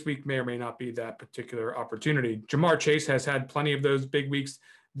 This week may or may not be that particular opportunity. Jamar Chase has had plenty of those big weeks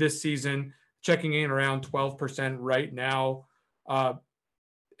this season, checking in around 12% right now.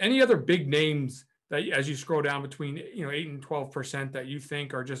 Any other big names that, as you scroll down between 8 and 12%, that you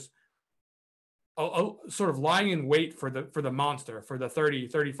think are just sort of lying in wait for the monster, for the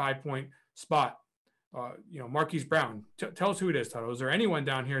 35 point spot? Marquise Brown. Tell us who it is, Toto. Is there anyone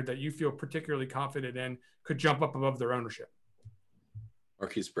down here that you feel particularly confident in could jump up above their ownership?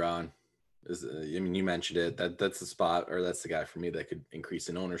 Marquise Brown is, you mentioned it. That's the spot, or that's the guy for me that could increase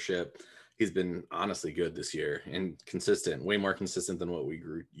in ownership. He's been honestly good this year and consistent, way more consistent than what we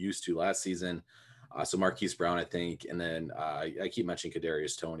grew used to last season. So Marquise Brown, I think, and then I keep mentioning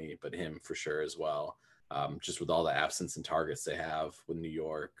Kadarius Toney, but him for sure as well. Just with all the absence and targets they have with New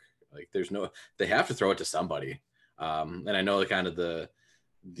York, like they have to throw it to somebody. And I know the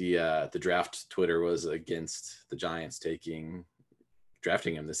draft Twitter was against the Giants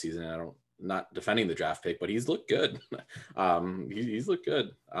drafting him this season. I'm not defending the draft pick, but he's looked good. He's looked good.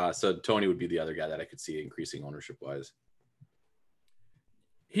 So Toney would be the other guy that I could see increasing ownership wise.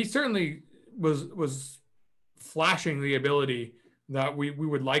 He certainly was flashing the ability that we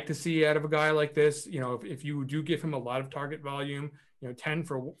would like to see out of a guy like this. If you do give him a lot of target volume, 10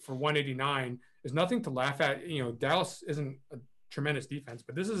 for 189 is nothing to laugh at. Dallas isn't a tremendous defense,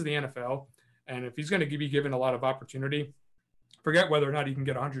 but this is the NFL. And if he's going to be given a lot of opportunity, forget whether or not he can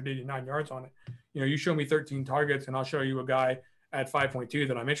get 189 yards on it. You show me 13 targets and I'll show you a guy at 5.2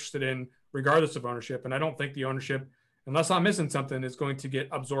 that I'm interested in, regardless of ownership. And I don't think the ownership, unless I'm missing something, is going to get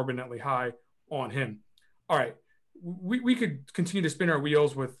absorbently high on him. All right. We could continue to spin our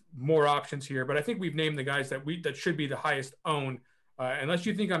wheels with more options here, but I think we've named the guys that should be the highest owned. Unless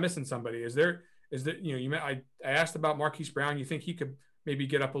you think I'm missing somebody, is there I asked about Marquise Brown. You think he could maybe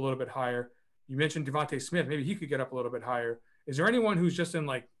get up a little bit higher? You mentioned Devontae Smith. Maybe he could get up a little bit higher. Is there anyone who's just in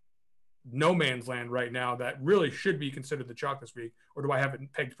like no man's land right now that really should be considered the chalk this week, or do I have it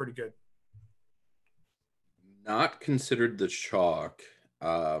pegged pretty good? Not considered the chalk.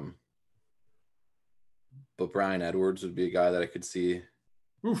 But Brian Edwards would be a guy that I could see.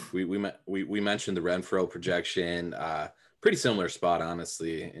 Oof. We mentioned the Renfro projection. Pretty similar spot,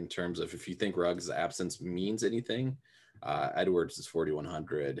 honestly, in terms of if you think Ruggs' absence means anything. Edwards is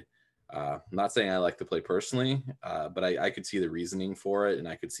 4,100. I'm not saying I like the play personally, but I could see the reasoning for it, and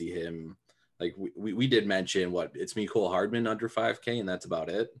I could see him. Like we did mention it's Mecole Hardman under 5K, and that's about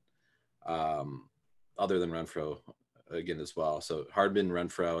it. Other than Renfro again as well. So Hardman,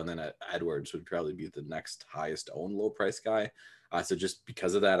 Renfro, and then Edwards would probably be the next highest owned low price guy. So just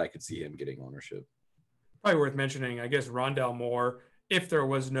because of that, I could see him getting ownership. Probably worth mentioning, I guess, Rondell Moore, if there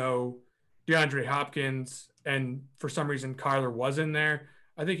was no DeAndre Hopkins and for some reason Kyler was in there,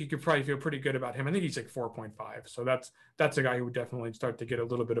 I think you could probably feel pretty good about him. I think he's like 4.5. So that's a guy who would definitely start to get a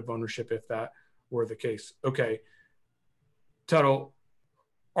little bit of ownership if that were the case. Okay. Tuttle,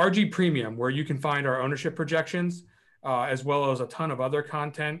 RG Premium, where you can find our ownership projections, as well as a ton of other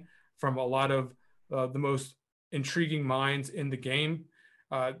content from a lot of the most intriguing minds in the game.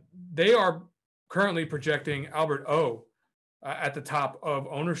 They are currently projecting Albert O at the top of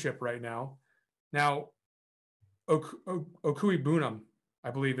ownership right now. Now, Okui Bunam,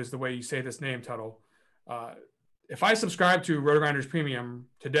 I believe is the way you say this name, Tuttle. If I subscribe to RotoGrinders Premium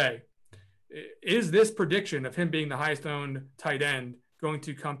today, is this prediction of him being the highest owned tight end going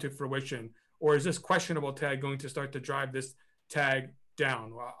to come to fruition? Or is this questionable tag going to start to drive this tag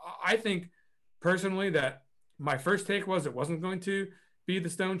down? Well, I think personally that my first take was it wasn't going to be the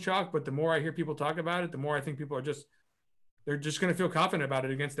stone chalk, but the more I hear people talk about it, the more I think people they're just going to feel confident about it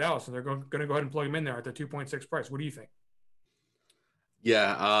against Dallas, and they're going to go ahead and plug him in there at the 2.6 price. What do you think?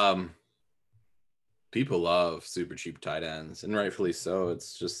 Yeah, people love super cheap tight ends, and rightfully so.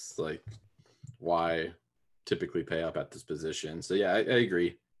 It's just like why typically pay up at this position. So yeah, I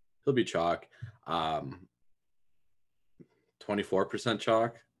agree. He'll be chalk. 24%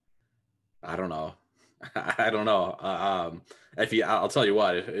 chalk. I don't know. I'll tell you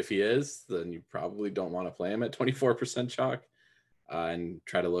what, if he is, then you probably don't want to play him at 24% chalk, and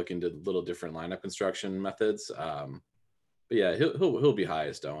try to look into little different lineup construction methods. But yeah, he'll be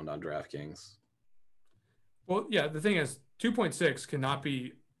highest owned on DraftKings. Well, yeah, the thing is 2.6 cannot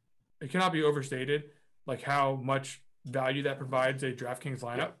be overstated, like how much value that provides a DraftKings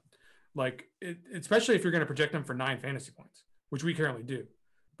lineup. Like especially if you're going to project them for 9 fantasy points, which we currently do,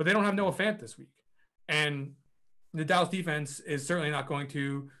 but they don't have Noah Fant this week. And the Dallas defense is certainly not going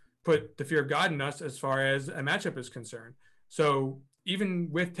to put the fear of God in us as far as a matchup is concerned. So even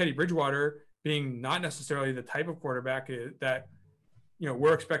with Teddy Bridgewater being not necessarily the type of quarterback that,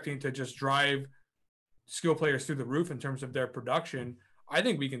 we're expecting to just drive skill players through the roof in terms of their production, I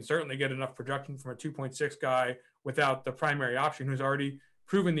think we can certainly get enough production from a 2.6 guy without the primary option who's already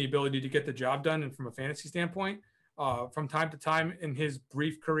proven the ability to get the job done and from a fantasy standpoint from time to time in his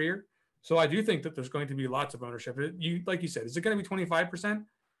brief career. So I do think that there's going to be lots of ownership. Like you said, is it going to be 25%?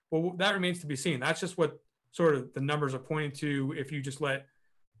 Well, that remains to be seen. That's just what sort of the numbers are pointing to if you just let,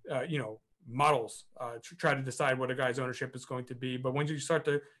 models try to decide what a guy's ownership is going to be. But when you start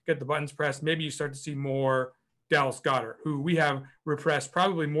to get the buttons pressed, maybe you start to see more Dallas Goedert, who we have repressed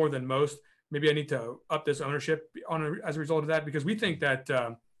probably more than most. Maybe I need to up this ownership as a result of that, because we think that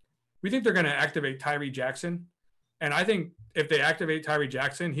they're going to activate Tyree Jackson. And I think if they activate Tyree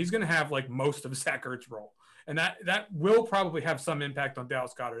Jackson, he's going to have like most of Zach Ertz's role. And that will probably have some impact on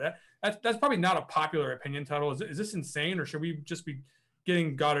Dallas Goedert. That's probably not a popular opinion, Tuttle. Is this insane, or should we just be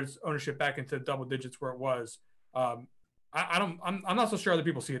getting Goddard's ownership back into double digits where it was? I'm not so sure other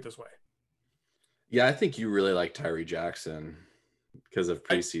people see it this way. Yeah, I think you really like Tyree Jackson because of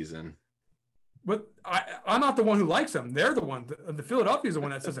preseason. But I'm not the one who likes him. They're the one. The Philadelphia is the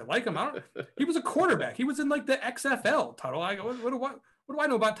one that says they like him. He was a quarterback. He was in like the XFL, Tuttle. What do I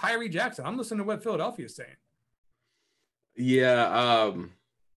know about Tyree Jackson? I'm listening to what Philadelphia is saying. Yeah,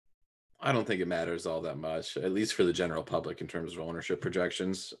 I don't think it matters all that much, at least for the general public in terms of ownership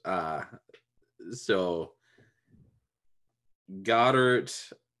projections. So Goddard,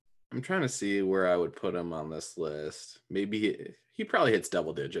 I'm trying to see where I would put him on this list. Maybe he probably hits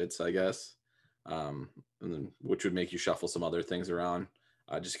double digits, I guess. and then, which would make you shuffle some other things around,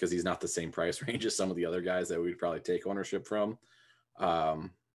 just because he's not the same price range as some of the other guys that we'd probably take ownership from.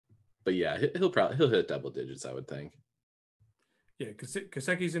 But yeah, he'll hit double digits, I would think. Yeah,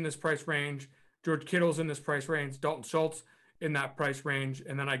 Kasecki's in this price range. George Kittle's in this price range. Dalton Schultz in that price range.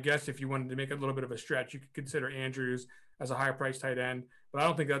 And then I guess if you wanted to make it a little bit of a stretch, you could consider Andrews as a higher price tight end. But I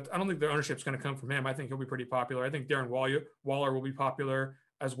don't think the ownership's going to come from him. I think he'll be pretty popular. I think Darren Waller will be popular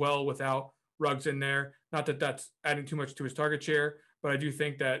as well without Ruggs in there. Not that that's adding too much to his target share, but I do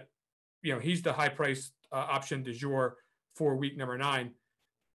think that, he's the high price option du jour for week number 9.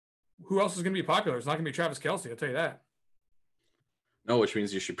 Who else is going to be popular? It's not going to be Travis Kelce. I'll tell you that. No, which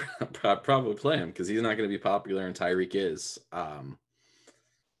means you should probably play him because he's not going to be popular and Tyreek is.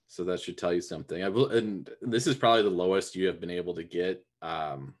 So that should tell you something. And this is probably the lowest you have been able to get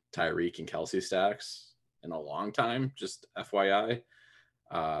Tyreek and Kelce stacks in a long time, just FYI.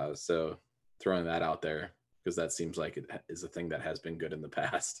 So throwing that out there because that seems like it is a thing that has been good in the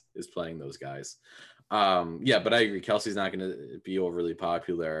past, is playing those guys. Yeah, but I agree. Kelce's not going to be overly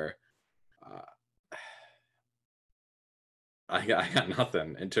popular. I got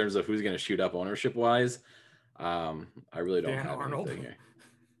nothing in terms of who's going to shoot up ownership wise. I really don't have Arnold. anything here.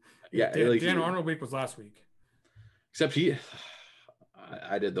 Yeah, Dan Arnold week was last week. Except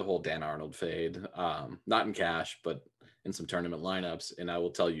I did the whole Dan Arnold fade, not in cash, but in some tournament lineups. And I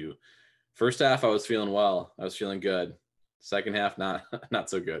will tell you, first half I was feeling well. I was feeling good. Second half, not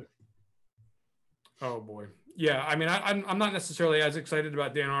so good. Oh boy. Yeah, I mean, I'm not necessarily as excited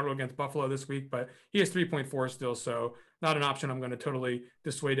about Dan Arnold against Buffalo this week, but he has 3.4 still, so not an option I'm going to totally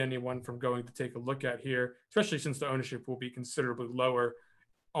dissuade anyone from going to take a look at here, especially since the ownership will be considerably lower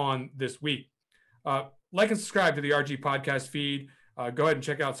on this week. Like and subscribe to the RG podcast feed. Go ahead and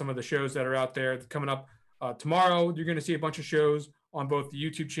check out some of the shows that are out there. Coming up tomorrow, you're going to see a bunch of shows on both the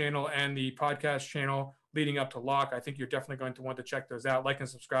YouTube channel and the podcast channel leading up to lock. I think you're definitely going to want to check those out. Like and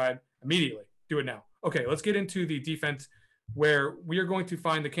subscribe immediately. Do it now. Okay, let's get into the defense, where we are going to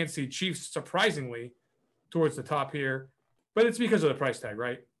find the Kansas City Chiefs surprisingly towards the top here, but it's because of the price tag,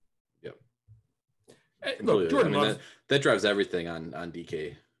 right? Yep. Hey, look, Jordan that drives everything on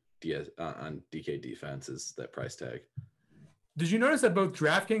DK defense is that price tag. Did you notice that both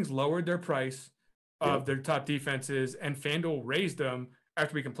DraftKings lowered their price of their top defenses and FanDuel raised them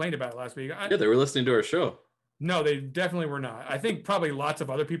after we complained about it last week? Yeah, they were listening to our show. No, they definitely were not. I think probably lots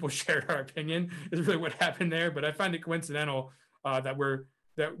of other people shared our opinion is really what happened there, but I find it coincidental that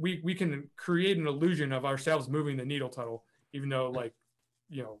we can create an illusion of ourselves moving the needle total, even though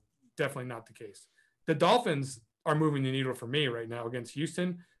definitely not the case. The Dolphins are moving the needle for me right now against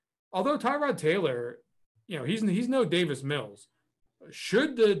Houston. Although Tyrod Taylor, he's no Davis Mills.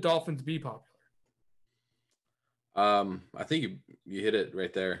 Should the Dolphins be popular? I think you hit it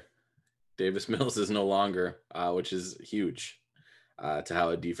right there. Davis Mills is no longer, which is huge to how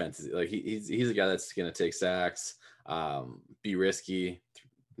a defense is. Like he's a guy that's going to take sacks, be risky,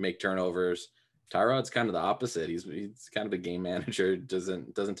 make turnovers. Tyrod's kind of the opposite. He's kind of a game manager.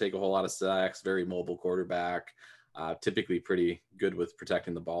 Doesn't take a whole lot of sacks. Very mobile quarterback. Typically pretty good with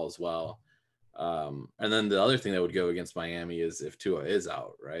protecting the ball as well. And then the other thing that would go against Miami is if Tua is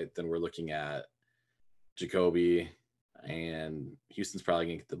out, right? Then we're looking at Jacoby. And Houston's probably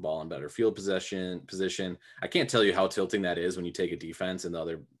going to get the ball in better field position. I can't tell you how tilting that is when you take a defense and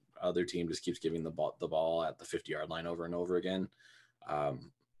the other team just keeps giving the ball at the 50-yard line over and over again.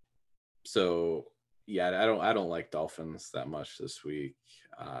 So yeah, I don't like Dolphins that much this week.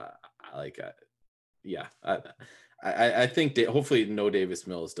 I think hopefully no Davis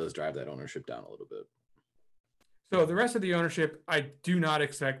Mills does drive that ownership down a little bit. So the rest of the ownership, I do not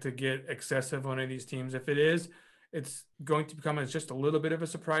expect to get excessive on any of these teams. If it is, it's going to become as just a little bit of a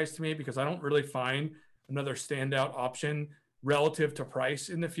surprise to me because I don't really find another standout option relative to price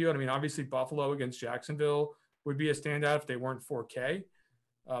in the field. I mean, obviously Buffalo against Jacksonville would be a standout if they weren't 4K.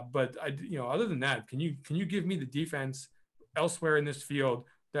 But other than that, can you give me the defense elsewhere in this field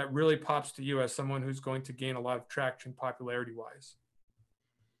that really pops to you as someone who's going to gain a lot of traction popularity wise?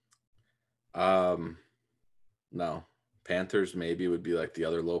 No. Panthers maybe would be like the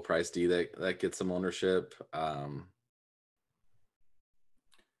other low price D that gets some ownership. But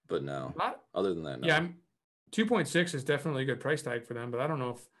no, other than that, no. Yeah, 2.6 is definitely a good price tag for them, but I don't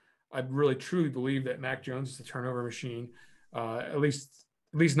know if I really truly believe that Mac Jones is a turnover machine. At least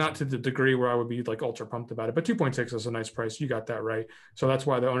not to the degree where I would be like ultra pumped about it, but 2.6 is a nice price. You got that right. So that's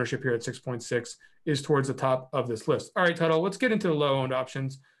why the ownership here at 6.6 is towards the top of this list. All right, Tuttle, let's get into the low owned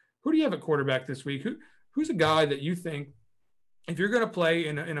options. Who do you have at quarterback this week? Who's a guy that you think, if you're going to play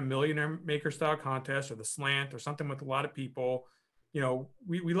in a millionaire maker style contest or the slant or something with a lot of people,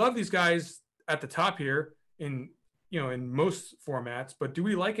 we love these guys at the top here in most formats, but do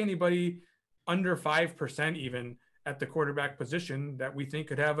we like anybody under 5% even at the quarterback position that we think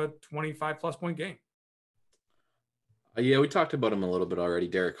could have a 25+ point game? Yeah, we talked about him a little bit already.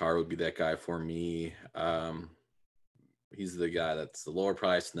 Derek Carr would be that guy for me. He's the guy that's the lower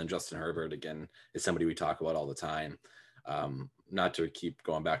price, and then Justin Herbert again is somebody we talk about all the time. Not to keep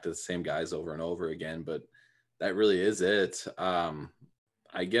going back to the same guys over and over again, but that really is it.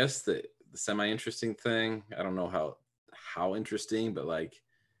 I guess the semi-interesting thing, I don't know how interesting, but like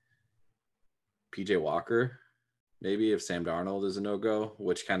PJ Walker, maybe if Sam Darnold is a no-go,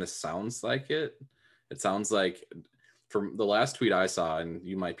 which kind of sounds like it. It sounds like from the last tweet I saw, and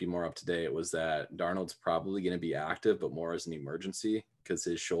you might be more up to date, was that Darnold's probably going to be active, but more as an emergency because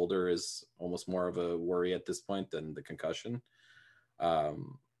his shoulder is almost more of a worry at this point than the concussion.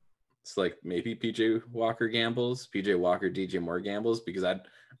 It's like maybe PJ Walker, DJ Moore gambles, because I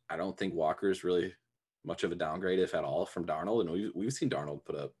don't think Walker is really much of a downgrade, if at all, from Darnold. And we've seen Darnold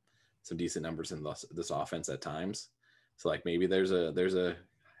put up some decent numbers in this offense at times. So like maybe there's a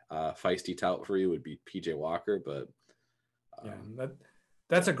feisty tout for you would be PJ Walker, but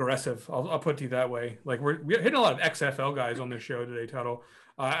that's aggressive. I'll put it to you that way. Like we're hitting a lot of XFL guys on this show today, Tuttle.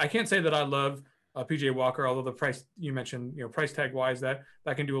 I can't say that I love PJ Walker, although the price you mentioned, price tag wise, that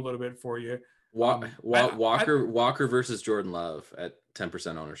can do a little bit for you. Walker versus Jordan Love at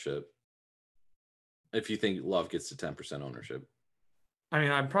 10% ownership. If you think Love gets to 10% ownership, I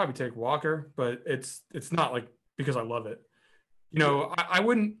mean, I'd probably take Walker, but it's not like because I love it. I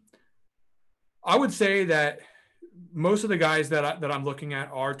would say that most of the guys that I'm looking at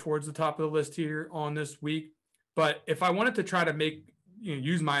are towards the top of the list here on this week. But if I wanted to try to make,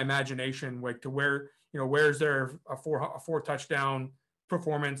 use my imagination, like to where, where's there a four touchdown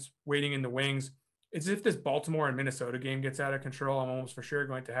performance waiting in the wings? It's if this Baltimore and Minnesota game gets out of control, I'm almost for sure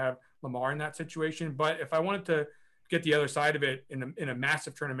going to have Lamar in that situation. But if I wanted to get the other side of it in a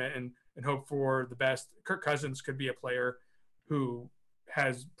massive tournament and hope for the best, Kirk Cousins could be a player who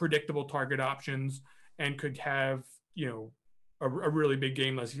has predictable target options and could have, a really big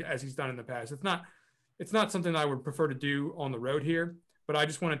game as he's done in the past. It's not something I would prefer to do on the road here, but I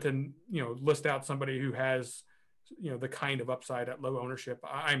just wanted to, list out somebody who has, the kind of upside at low ownership.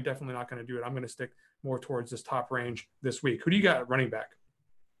 I'm definitely not going to do it. I'm going to stick more towards this top range this week. Who do you got at running back?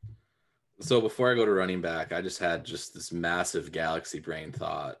 So before I go to running back, I just had this massive galaxy brain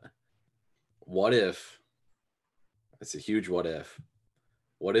thought. What if, it's a huge what if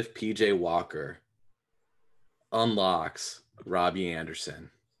PJ Walker unlocks Robbie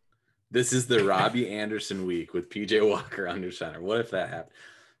Anderson? This is the Robbie Anderson week with PJ Walker under center. What if that happened?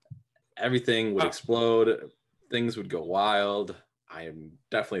 Everything would explode. Things would go wild. I am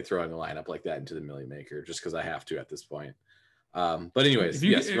definitely throwing a lineup like that into the Millie Maker just because I have to at this point. But anyways,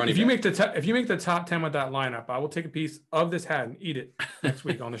 if you make the top 10 with that lineup, I will take a piece of this hat and eat it next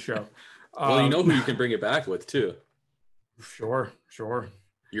week on the show. Well, you know who you can bring it back with too. Sure.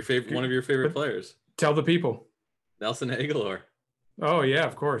 Your favorite, one of your favorite players. Tell the people. Nelson Aguilar. Oh yeah,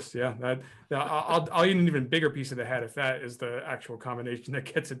 of course. Yeah, I'll eat an even bigger piece of the hat if that is the actual combination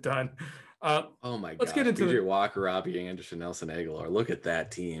that gets it done. Oh my God! Let's get into PJ Walker, Robbie Anderson, Nelson Aguilar. Look at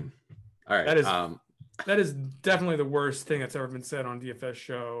that team. All right, that is definitely the worst thing that's ever been said on DFS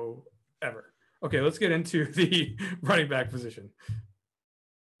show ever. Okay, let's get into the running back position.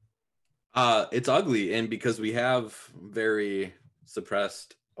 It's ugly, and because we have very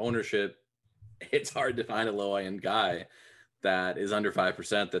suppressed ownership, it's hard to find a low end guy that is under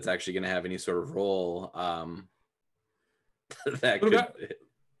 5% that's actually going to have any sort of role.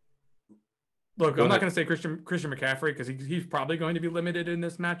 Look, I'm not going to say Christian McCaffrey because he's probably going to be limited in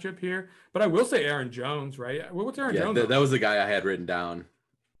this matchup here. But I will say Aaron Jones, right? What's Aaron Jones? That was the guy I had written down.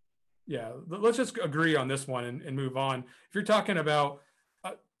 Yeah, let's just agree on this one and move on. If you're talking about,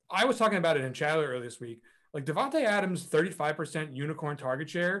 I was talking about it in Chandler earlier this week. Like Devontae Adams' 35% unicorn target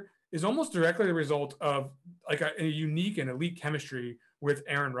share is almost directly the result of like a unique and elite chemistry with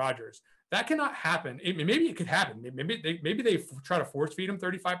Aaron Rodgers. That cannot happen. Maybe it could happen. Maybe they try to force feed him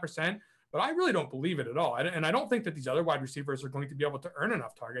 35%. But I really don't believe it at all. And I don't think that these other wide receivers are going to be able to earn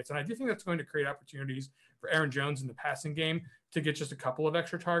enough targets. And I do think that's going to create opportunities for Aaron Jones in the passing game to get just a couple of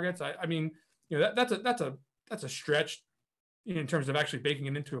extra targets. I mean, that's a stretch in terms of actually baking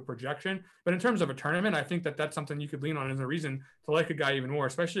it into a projection. But in terms of a tournament, I think that that's something you could lean on as a reason to like a guy even more,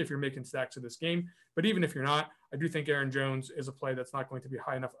 especially if you're making stacks of this game. But even if you're not, I do think Aaron Jones is a play that's not going to be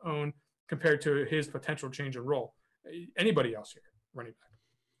high enough owned compared to his potential change in role. Anybody else here, running back?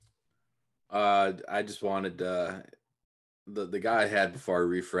 I just wanted the guy I had before I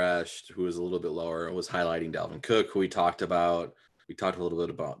refreshed, who was a little bit lower, was highlighting Dalvin Cook, who we talked about. We talked a little bit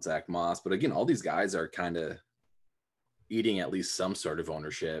about Zach Moss, but again, all these guys are kind of eating at least some sort of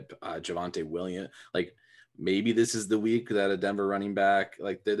ownership. Javonte Williams, like maybe this is the week that a Denver running back,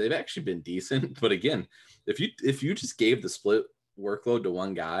 like they've actually been decent. But again, if you just gave the split workload to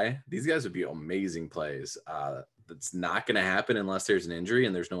one guy, these guys would be amazing plays. That's not going to happen unless there's an injury,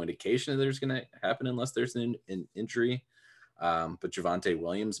 and there's no indication that there's going to happen unless there's an injury. But Javonte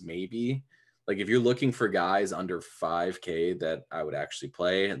Williams, maybe. Like if you're looking for guys under 5K that I would actually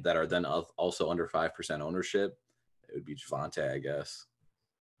play that are then also under 5% ownership, it would be Javonte, I guess.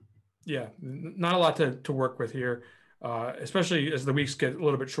 Yeah, not a lot to work with here, especially as the weeks get a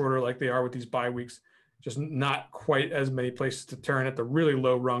little bit shorter like they are with these bye weeks. Just not quite as many places to turn at the really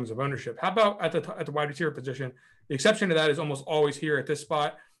low rungs of ownership. How about at the wide receiver position? The exception to that is almost always here at this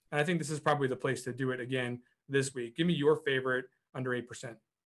spot, and I think this is probably the place to do it again this week. Give me your favorite under 8%.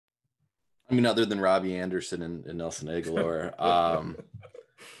 I mean, other than Robbie Anderson and Nelson Aguilar.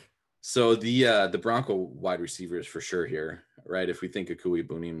 So the Bronco wide receivers for sure here, right? If we think Akue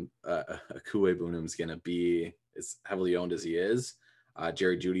Boonham's going to be as heavily owned as he is,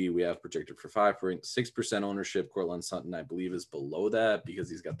 Jerry Jeudy we have projected for 5.6% ownership. Cortland Sutton, I believe, is below that because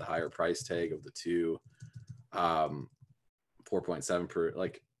he's got the higher price tag of the two. 4.7 per.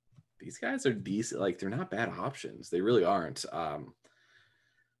 Like these guys are decent. Like they're not bad options. They really aren't.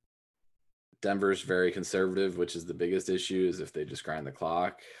 Denver's very conservative, which is the biggest issue is if they just grind the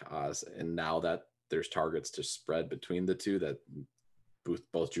clock. And now that there's targets to spread between the two, that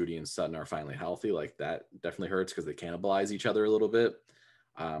both Jeudy and Sutton are finally healthy, like that definitely hurts because they cannibalize each other a little bit.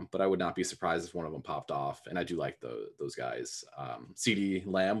 But I would not be surprised if one of them popped off. And I do like those guys. CD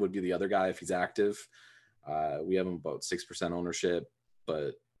Lamb would be the other guy if he's active. We have him about 6% ownership,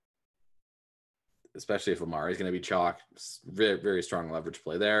 but especially if Amari is going to be chalk, very, very strong leverage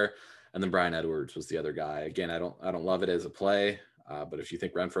play there. And then Brian Edwards was the other guy. Again, I don't love it as a play, but if you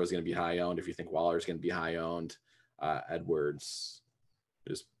think Renfro is going to be high owned, if you think Waller is going to be high owned, Edwards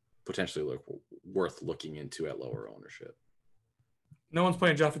is potentially worth looking into at lower ownership. No one's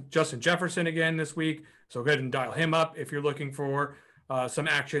playing Justin Jefferson again this week, so go ahead and dial him up if you're looking for some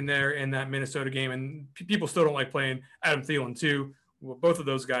action there in that Minnesota game. And people still don't like playing Adam Thielen too. Well, both of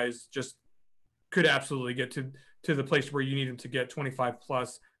those guys just could absolutely get to the place where you need them to get 25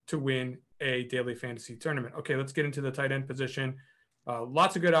 plus to win a daily fantasy tournament. Okay, let's get into the tight end position.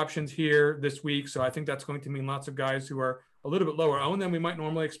 Lots of good options here this week. So I think that's going to mean lots of guys who are a little bit lower owned than we might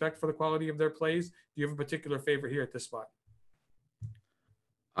normally expect for the quality of their plays. Do you have a particular favorite here at this spot?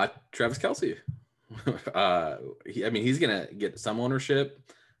 Travis Kelce. He's going to get some ownership,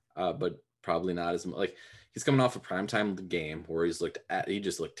 but probably not as much. Like he's coming off a primetime game where he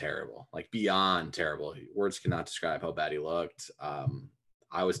just looked terrible, like beyond terrible. Words cannot describe how bad he looked.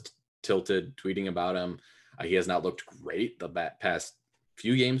 I was tilted tweeting about him. He has not looked great the past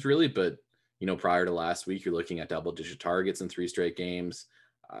few games really, but prior to last week, you're looking at double-digit targets in 3 straight games.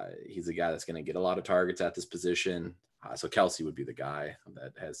 He's a guy that's going to get a lot of targets at this position. So Kelce would be the guy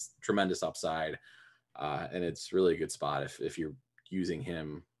that has tremendous upside. And it's really a good spot if you're using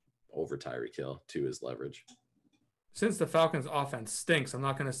him over Tyreek Hill to his leverage. Since the Falcons offense stinks, I'm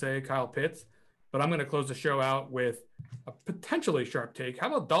not going to say Kyle Pitts, but I'm going to close the show out with a potentially sharp take. How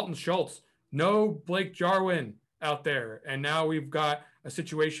about Dalton Schultz? No Blake Jarwin out there. And now we've got a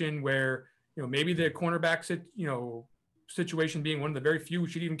situation where, maybe the cornerback situation being one of the very few we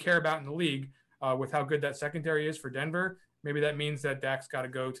should even care about in the league with how good that secondary is for Denver. Maybe that means that Dak's got to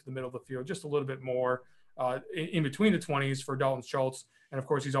go to the middle of the field just a little bit more in between the 20s for Dalton Schultz. And of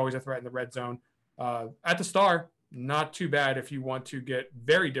course, he's always a threat in the red zone. At the star, not too bad if you want to get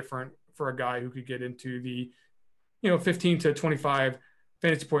very different for a guy who could get into the 15 to 25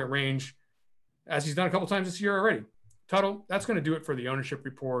 fantasy point range, as he's done a couple times this year already. Tuttle, that's going to do it for the ownership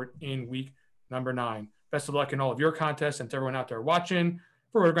report in week number 9. Best of luck in all of your contests, and to everyone out there watching.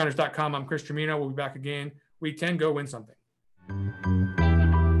 For RotoGrinders.com, I'm Chris Tremino. We'll be back again week 10. Go win something.